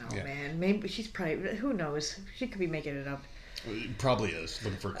 I don't know, Yeah. man. Maybe she's probably, who knows? She could be making it up. Probably is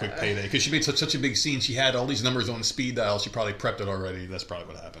looking for a quick payday because she made such a big scene. She had all these numbers on speed dial. She probably prepped it already. That's probably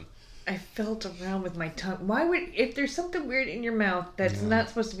what happened. I felt around with my tongue. Why would, if there's something weird in your mouth that's not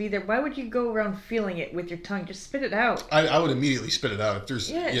supposed to be there, why would you go around feeling it with your tongue? Just spit it out. I would immediately spit it out if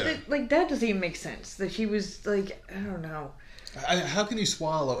there's Like that doesn't even make sense. That she was like, I don't know. How can you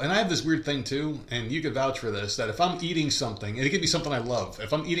swallow? And I have this weird thing too, and you could vouch for this, that if I'm eating something, and it could be something I love,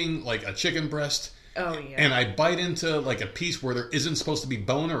 if I'm eating like a chicken breast, Oh yeah. and I bite into like a piece where there isn't supposed to be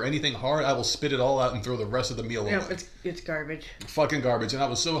bone or anything hard, I will spit it all out and throw the rest of the meal away. Yeah, it's garbage. Fucking garbage. And I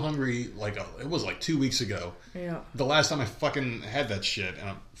was so hungry, like it was like 2 weeks ago. Yeah. The last time I fucking had that shit, and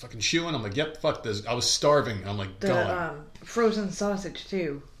I'm fucking chewing. I'm like, yep, fuck this. I was starving. I'm like, The gone. frozen sausage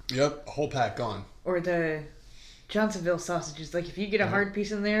too, Yep, a whole pack gone. or the Johnsonville sausages. Like if you get a hard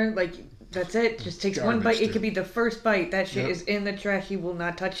piece in there, like that's it. Just takes one Garbage, bite. It dude. could be the first bite. That shit Yep. is in the trash. You will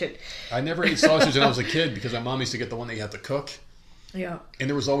not touch it. I never ate sausage when I was a kid because my mom used to get the one that you have to cook. Yeah. And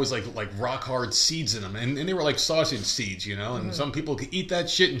there was always like rock hard seeds in them, and they were like sausage seeds, you know. And some people could eat that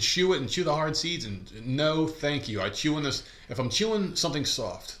shit and chew it and chew the hard seeds. And no, thank you. I chew on this. If I'm chewing something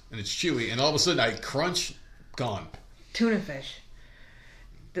soft and it's chewy, and all of a sudden I crunch, gone. Tuna fish.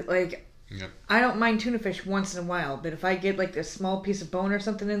 Like Yep. I don't mind tuna fish once in a while, but if I get like a small piece of bone or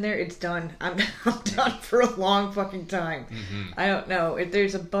something in there, it's done. I'm done for a long fucking time. Mm-hmm. I don't know if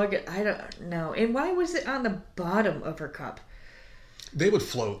there's a bug. I don't know. And why was it on the bottom of her cup? They would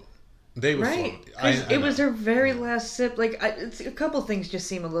float. They would Right, float. 'cause I it was know. her very last sip. Like it's a couple things just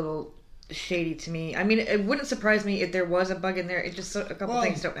seem a little shady to me. I mean, it wouldn't surprise me if there was a bug in there. It just a couple Well,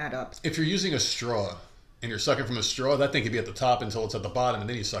 things don't add up. If you're using a straw and you're sucking from a straw, that thing could be at the top until it's at the bottom, and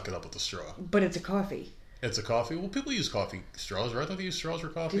then you suck it up with the straw. But it's a coffee. It's a coffee. Well, people use coffee straws, right? I thought they use straws for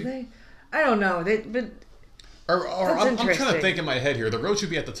coffee. Do they? I don't know. But Or That's I'm trying to interesting. think in my head here. The roach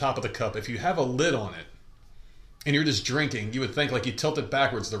would be at the top of the cup. If you have a lid on it and you're just drinking, you would think like you tilt it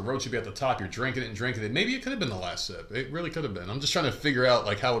backwards. The roach would be at the top. You're drinking it and drinking it. Maybe it could have been the last sip. It really could have been. I'm just trying to figure out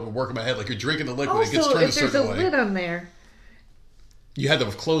like how it would work in my head. Like you're drinking the liquid, it gets also, turned a if there's a certain way. lid on there, You had to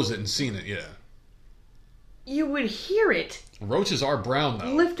have closed it and seen it. Yeah. you would hear it Roaches are brown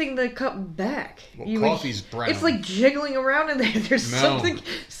though. lifting the cup back. Well, You would- coffee's brown. It's like jiggling around in there. There's No.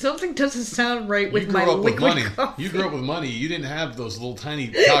 something doesn't sound right with You my grew up with liquid money. coffee. You grew up with money. You didn't have those little tiny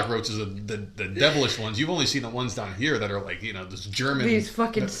cockroaches, the devilish ones. You've only seen the ones down here that are like this German. These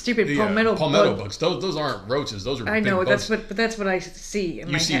fucking stupid yeah, palmetto bugs. Those aren't roaches. Those are. I big know bugs. that's what I see in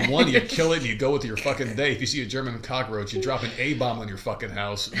You my see head. one, you kill it, and you go with your fucking day. If you see a German cockroach, you drop an A-bomb on your fucking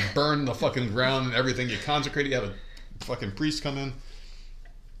house, burn the fucking ground and everything. You consecrate it. You have a fucking priest come in.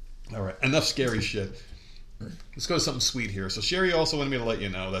 All right, enough scary shit. Let's go to something sweet here. So Sherry also wanted me to let you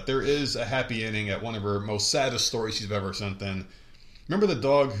know that there is a happy ending at one of her most saddest stories she's ever sent in. Remember the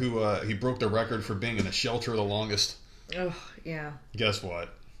dog who he broke the record for being in a shelter the longest? Oh yeah, Guess what?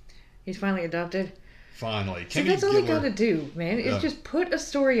 he's finally adopted. Finally, So Kimmy that's all you Gibbler- gotta do, man. Is Yeah. just put a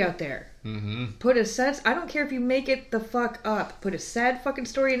story out there. Mm-hmm. Put a sad. I don't care if you make it the fuck up. Put a sad fucking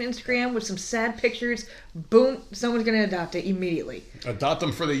story on Instagram with some sad pictures. Boom, someone's gonna adopt it immediately. Adopt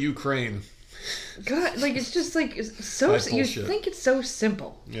them for the Ukraine. God, like it's just like it's so. That's You bullshit. think it's so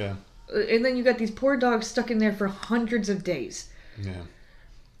simple, Yeah, and then you got these poor dogs stuck in there for hundreds of days. yeah.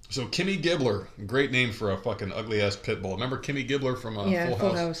 So Kimmy Gibbler, great name for a fucking ugly ass pit bull. Remember Kimmy Gibbler from Yeah,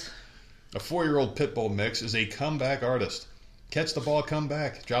 Full House? A 4-year-old pit bull mix is a comeback artist. Catch the ball, come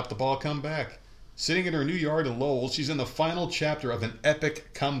back. Drop the ball, come back. Sitting in her new yard in Lowell, she's in the final chapter of an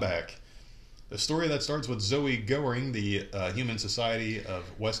epic comeback. A story that starts with Zoe Goering, the Human Society of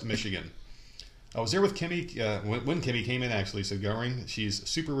West Michigan. I was there with Kimmy when Kimmy came in, actually, said Goering. She's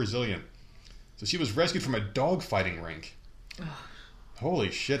super resilient. So she was rescued from a dog fighting rink.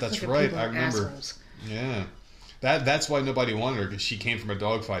 Holy shit, that's Fucking right. people I are remember. assholes. Yeah. That's why nobody wanted her, because she came from a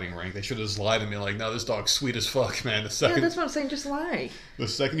dogfighting ring. They should have just lied to me like, no, this dog's sweet as fuck, man. Yeah, that's what I'm saying. Just lie. The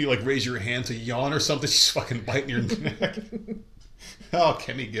second you like raise your hand to yawn or something, she's fucking biting your neck. Oh,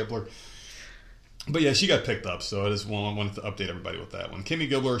 Kimmy Gibbler. But yeah, she got picked up, so I just wanted to update everybody with that one. Kimmy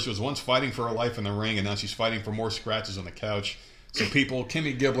Gibbler, she was once fighting for her life in the ring, and now she's fighting for more scratches on the couch. So people,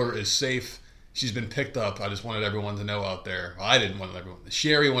 Kimmy Gibbler is safe. She's been picked up. I just wanted everyone to know out there. I didn't want everyone.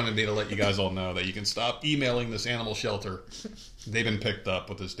 Sherry wanted me to let you guys all know that you can stop emailing this animal shelter. They've been picked up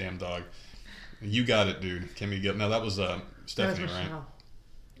with this damn dog. You got it, dude. Kimmy Gibbler. No, that was Stephanie, That was right? Michelle.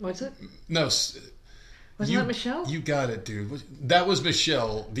 What's it? No. Wasn't You- that Michelle? You got it, dude. That was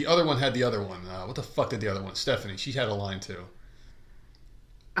Michelle. The other one had the other one. What the fuck did the other one? Stephanie. She had a line too.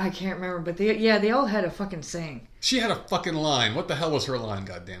 I can't remember, but they all had a fucking saying. She had a fucking line. What the hell was her line?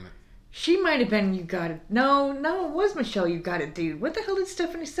 God damn it. She might have been You Got It. No, it was Michelle You Got It, dude. What the hell did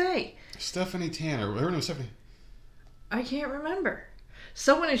Stephanie say? Stephanie Tanner. Her name was Stephanie. I can't remember.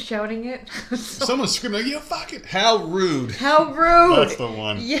 Someone is shouting it. Someone's screaming, you fucking... How rude. How rude. That's the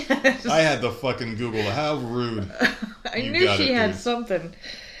one. Yes. I had to fucking Google it. How rude. I knew she had something.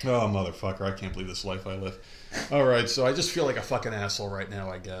 Oh, motherfucker. I can't believe this life I live. All right, so I just feel like a fucking asshole right now,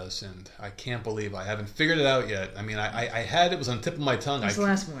 I guess, and I can't believe I haven't figured it out yet. I mean, I had it was on the tip of my tongue. That's the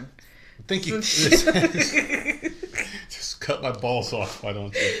last one. Thank you. Just cut my balls off, why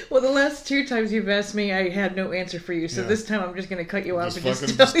don't you? Well, the last 2 times you've asked me, I had no answer for you, so this time I'm just going to cut you off and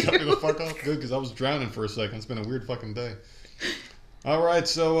just tell cut you. me the fuck off. Good, because I was drowning for a second. It's been a weird fucking day. All right,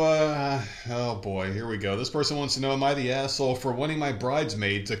 so, oh boy, here we go. This person wants to know, am I the asshole for wanting my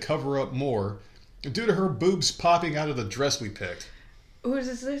bridesmaid to cover up more due to her boobs popping out of the dress we picked? Who is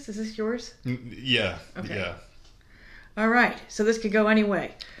this? Is this yours? Yeah, okay. Yeah. All right, so this could go any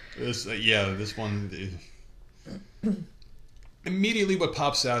way. This one... Immediately what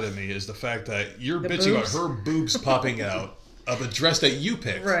pops out at me is the fact that you're bitching about her boobs popping out of a dress that you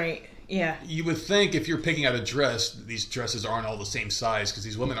picked. Right, yeah. You would think if you're picking out a dress, these dresses aren't all the same size, because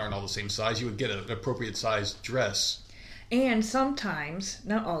these women aren't all the same size, you would get an appropriate size dress. And sometimes,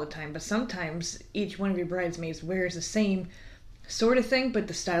 not all the time, but sometimes each one of your bridesmaids wears the same sort of thing, but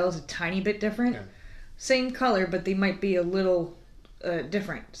the style is a tiny bit different. Yeah. Same color, but they might be a little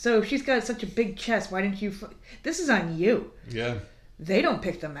different. So if she's got such a big chest, why didn't you... This is on you. Yeah. They don't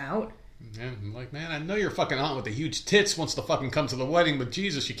pick them out. Yeah, I'm like, man, I know your fucking aunt with the huge tits wants to fucking come to the wedding, but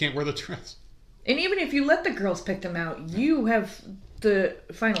Jesus, you can't wear the dress. And even if you let the girls pick them out, you have the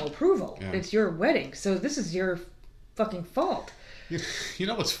final approval. Yeah. It's your wedding, so this is your fucking fault. You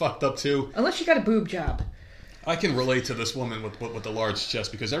know what's fucked up, too? Unless you got a boob job. I can relate to this woman with the large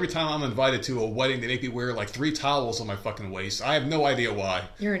chest, because every time I'm invited to a wedding, they make me wear like 3 towels on my fucking waist. I have no idea why.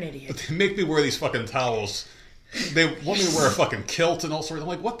 You're an idiot. But they make me wear these fucking towels. They want me to wear a fucking kilt and all sorts. I'm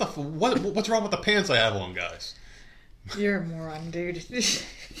like, what's wrong with the pants I have on, guys? You're a moron, dude.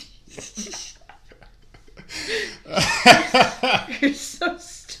 You're so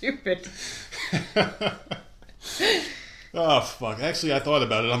stupid. Oh, fuck. Actually, I thought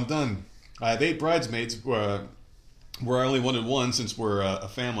about it. I'm done. I have 8 bridesmaids where I only wanted one since we're a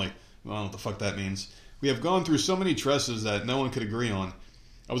family. Well, I don't know what the fuck that means. We have gone through so many dresses that no one could agree on.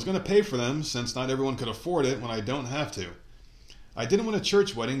 I was going to pay for them since not everyone could afford it when I don't have to. I didn't want a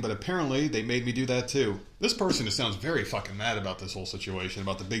church wedding, but apparently they made me do that too. This person just sounds very fucking mad about this whole situation,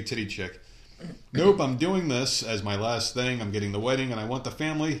 about the big titty chick. Nope, I'm doing this as my last thing. I'm getting the wedding, and I want the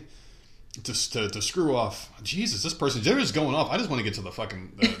family to screw off. Jesus, this person just going off. I just want to get to the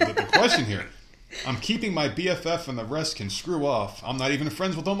fucking the question here. I'm keeping my BFF, and the rest can screw off. I'm not even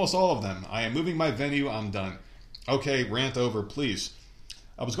friends with almost all of them. I am moving my venue. I'm done. Okay, rant over, please.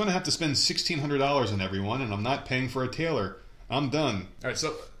 I was going to have to spend $1,600 on everyone, and I'm not paying for a tailor. I'm done. All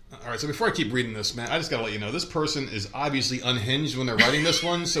right, so before I keep reading this, man, I just got to let you know, this person is obviously unhinged when they're writing this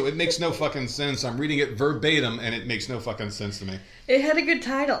one, so it makes no fucking sense. I'm reading it verbatim, and it makes no fucking sense to me. It had a good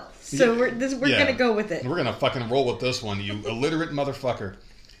title, so we're going to go with it. We're going to fucking roll with this one, you illiterate motherfucker.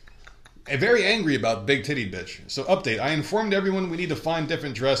 Very angry about big titty bitch. So update, I informed everyone we need to find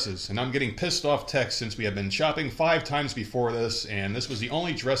different dresses, and I'm getting pissed off texts since we have been shopping 5 times before this, and this was the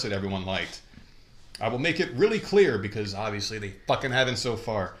only dress that everyone liked. I will make it really clear, because obviously they fucking haven't so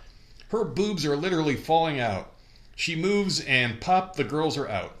far. Her boobs are literally falling out. She moves and pop, the girls are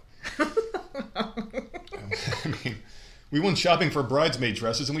out. I mean, we went shopping for bridesmaid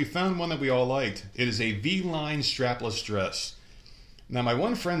dresses, and we found one that we all liked. It is a V-line strapless dress. Now, my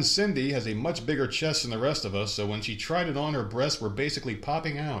one friend Cindy has a much bigger chest than the rest of us, so when she tried it on, her breasts were basically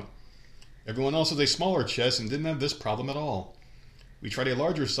popping out. Everyone else has a smaller chest and didn't have this problem at all. We tried a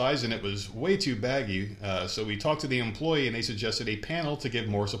larger size and it was way too baggy, so we talked to the employee and they suggested a panel to give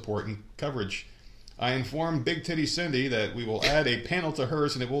more support and coverage. I informed Big Titty Cindy that we will add a panel to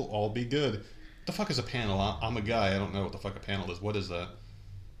hers and it will all be good. What the fuck is a panel? I'm a guy, I don't know what the fuck a panel is. What is that?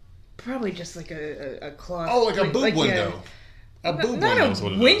 Probably just like a cloth. Oh, like a boob window. A boob window is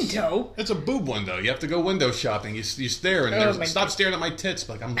what it is. Window? It's a boob window. You have to go window shopping. You stare and stop staring at my tits.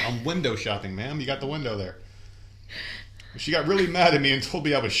 Like, I'm window shopping, ma'am. You got the window there. She got really mad at me and told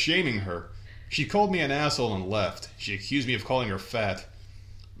me I was shaming her. She called me an asshole and left. She accused me of calling her fat.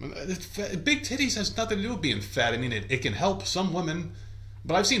 Big titties has nothing to do with being fat. I mean, it can help some women.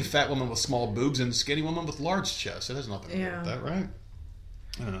 But I've seen fat women with small boobs and skinny women with large chests. It has nothing to do with that, right?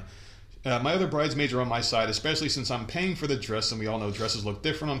 I don't know. My other bridesmaids are on my side, especially since I'm paying for the dress, and we all know dresses look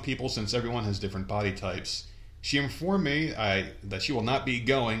different on people since everyone has different body types. She informed me that she will not be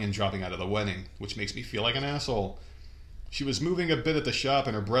going and dropping out of the wedding, which makes me feel like an asshole. She was moving a bit at the shop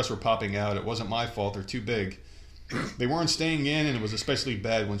and her breasts were popping out. It wasn't my fault. They're too big. They weren't staying in, and it was especially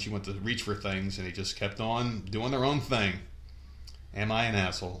bad when she went to reach for things, and he just kept on doing their own thing. Am I an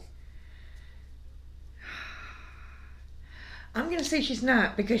asshole? I'm going to say she's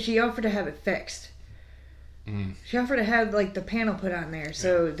not, because she offered to have it fixed. She offered to have, like, the panel put on there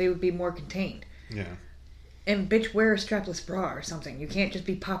so they would be more contained. Yeah. And bitch, wear a strapless bra or something. You can't just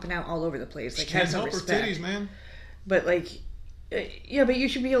be popping out all over the place. Like, She can't have some help her respect. titties, man. But, like, yeah, but you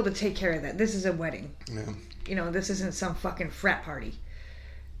should be able to take care of that. This is a wedding. Yeah. You know, this isn't some fucking frat party.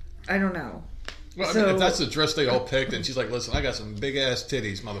 I don't know. Well, So- I mean, if that's the dress they all picked, and she's like, listen, I got some big-ass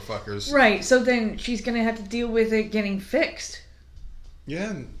titties, motherfuckers. Right, so then she's going to have to deal with it getting fixed.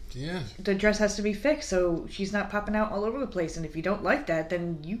 Yeah, yeah. The dress has to be fixed so she's not popping out all over the place. And if you don't like that,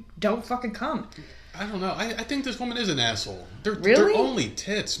 then you don't fucking come. I don't know. I think this woman is an asshole. They're Really? only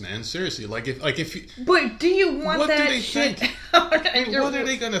tits, man. Seriously. Like if you, But do you want what that do they shit? think? I mean, what are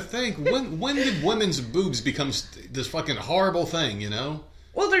they gonna think? When did women's boobs become this fucking horrible thing? You know?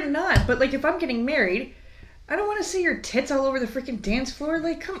 Well, they're not. But, like, if I'm getting married, I don't want to see your tits all over the freaking dance floor.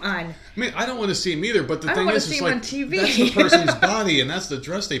 Like, come on. I mean, I don't want to see them either. But the I don't thing wanna is, see it's 'em like on TV. that's the person's body, and that's the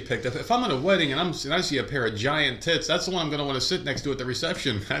dress they picked. If I'm at a wedding and I see a pair of giant tits, that's the one I'm gonna want to sit next to at the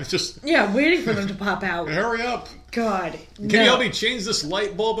reception. I just Yeah, waiting for them to pop out. hurry up. God. Can no. you help me change this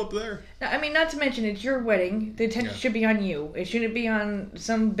light bulb up there? I mean, not to mention, it's your wedding. The attention should be on you. It shouldn't be on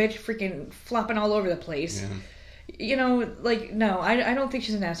some bitch freaking flopping all over the place. Yeah. You know, like, no, I don't think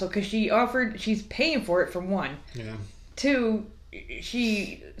she's an asshole because she's paying for it, for one. Yeah. Two,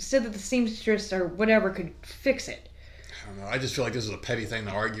 she said that the seamstress or whatever could fix it. I don't know. I just feel like this is a petty thing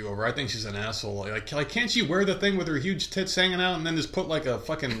to argue over. I think she's an asshole. Like can't she wear the thing with her huge tits hanging out and then just put like a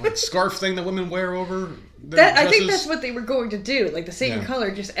fucking like scarf thing that women wear over their I think dresses? that's what they were going to do. Like the same Yeah.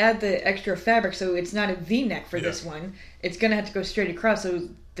 color, just add the extra fabric so it's not a V-neck for this one. It's going to have to go straight across so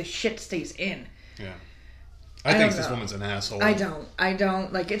the shit stays in. Yeah. I I think don't this know. woman's an asshole. I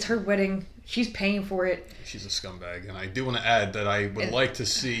don't. Like, it's her wedding. She's paying for it. She's a scumbag. And I do want to add that I would like to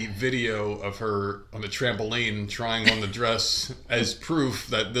see video of her on the trampoline trying on the dress as proof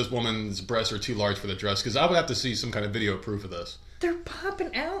that this woman's breasts are too large for the dress. Because I would have to see some kind of video proof of this. They're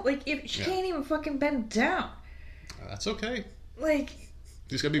popping out. Like, if she can't even fucking bend down. That's okay. Like,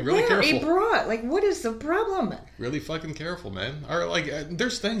 Just gotta be really wear careful. a bra. Like, what is the problem? Really fucking careful, man. Or like,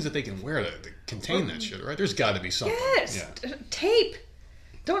 there's things that they can wear to contain that shit, right? There's got to be something. Yes. Yeah. Tape.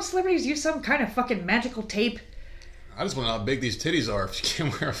 Don't celebrities use some kind of fucking magical tape? I just want to know how big these titties are if you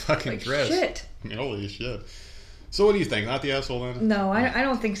can't wear a fucking Like, dress. shit. Holy shit. So what do you think? Not the asshole then? No, I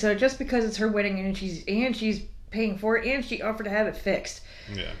don't think so. Just because it's her wedding and she's paying for it and she offered to have it fixed.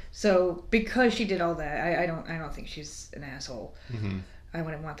 Yeah. So because she did all that, I don't think she's an asshole. Mm-hmm. I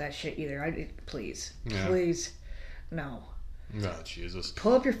wouldn't want that shit either. Please, Yeah. please, no. Oh, Jesus.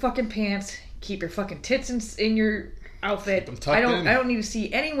 Pull up your fucking pants. Keep your fucking tits in your outfit. Keep 'em tucked I don't. in. I don't need to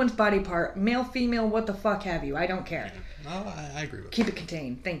see anyone's body part, male, female, what the fuck have you. I don't care. No, I agree with Keep it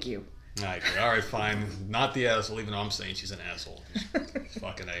contained. Thank you. that. I agree. All right, fine. Not the asshole, even though I'm saying she's an asshole. Just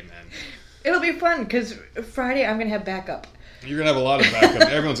fucking amen. It'll be fun because Friday I'm gonna have backup. You're going to have a lot of backup.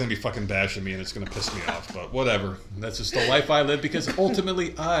 Everyone's going to be fucking bashing me, and it's going to piss me off. But whatever. That's just the life I live because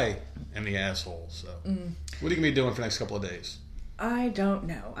ultimately I am the asshole. So, what are you going to be doing for the next couple of days? I don't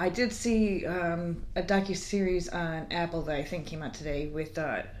know. I did see a docu-series on Apple that I think came out today with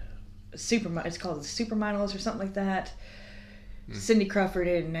it's called Supermodels or something like that. Cindy Crawford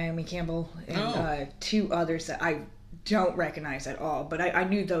and Naomi Campbell and two others that I don't recognize at all, but I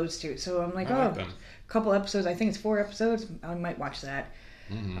knew those two. So I'm like, I like them. a couple episodes. I think it's 4 episodes. I might watch that.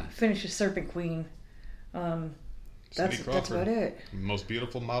 Finish the Serpent Queen. That's about it. Most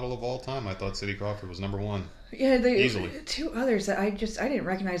beautiful model of all time. I thought Cindy Crawford was number one. Yeah, Easily. two others that I didn't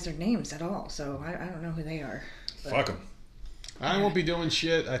recognize their names at all. So I don't know who they are. But, Fuck them. I won't be doing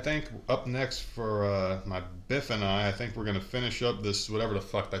shit. I think up next for my Biff and I think we're going to finish up this, whatever the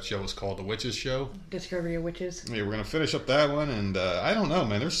fuck that show is called, The Witches Show. Discovery of Witches. Yeah, we're going to finish up that one, and I don't know,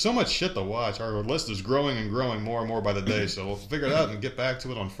 man. There's so much shit to watch. Our list is growing and growing more and more by the day, so we'll figure it out and get back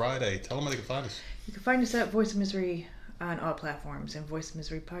to it on Friday. Tell them how they can find us. You can find us at Voice of Misery on all platforms and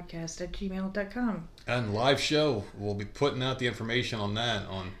voiceofmiserypodcast@gmail.com. And live show, we'll be putting out the information on that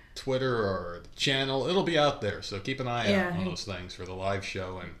on Twitter or the channel. It'll be out there, so keep an eye out on those things for the live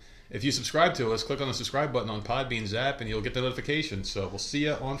show. And if you subscribe to us, click on the subscribe button on Podbean's app and you'll get the notification. So we'll see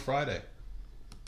you on Friday.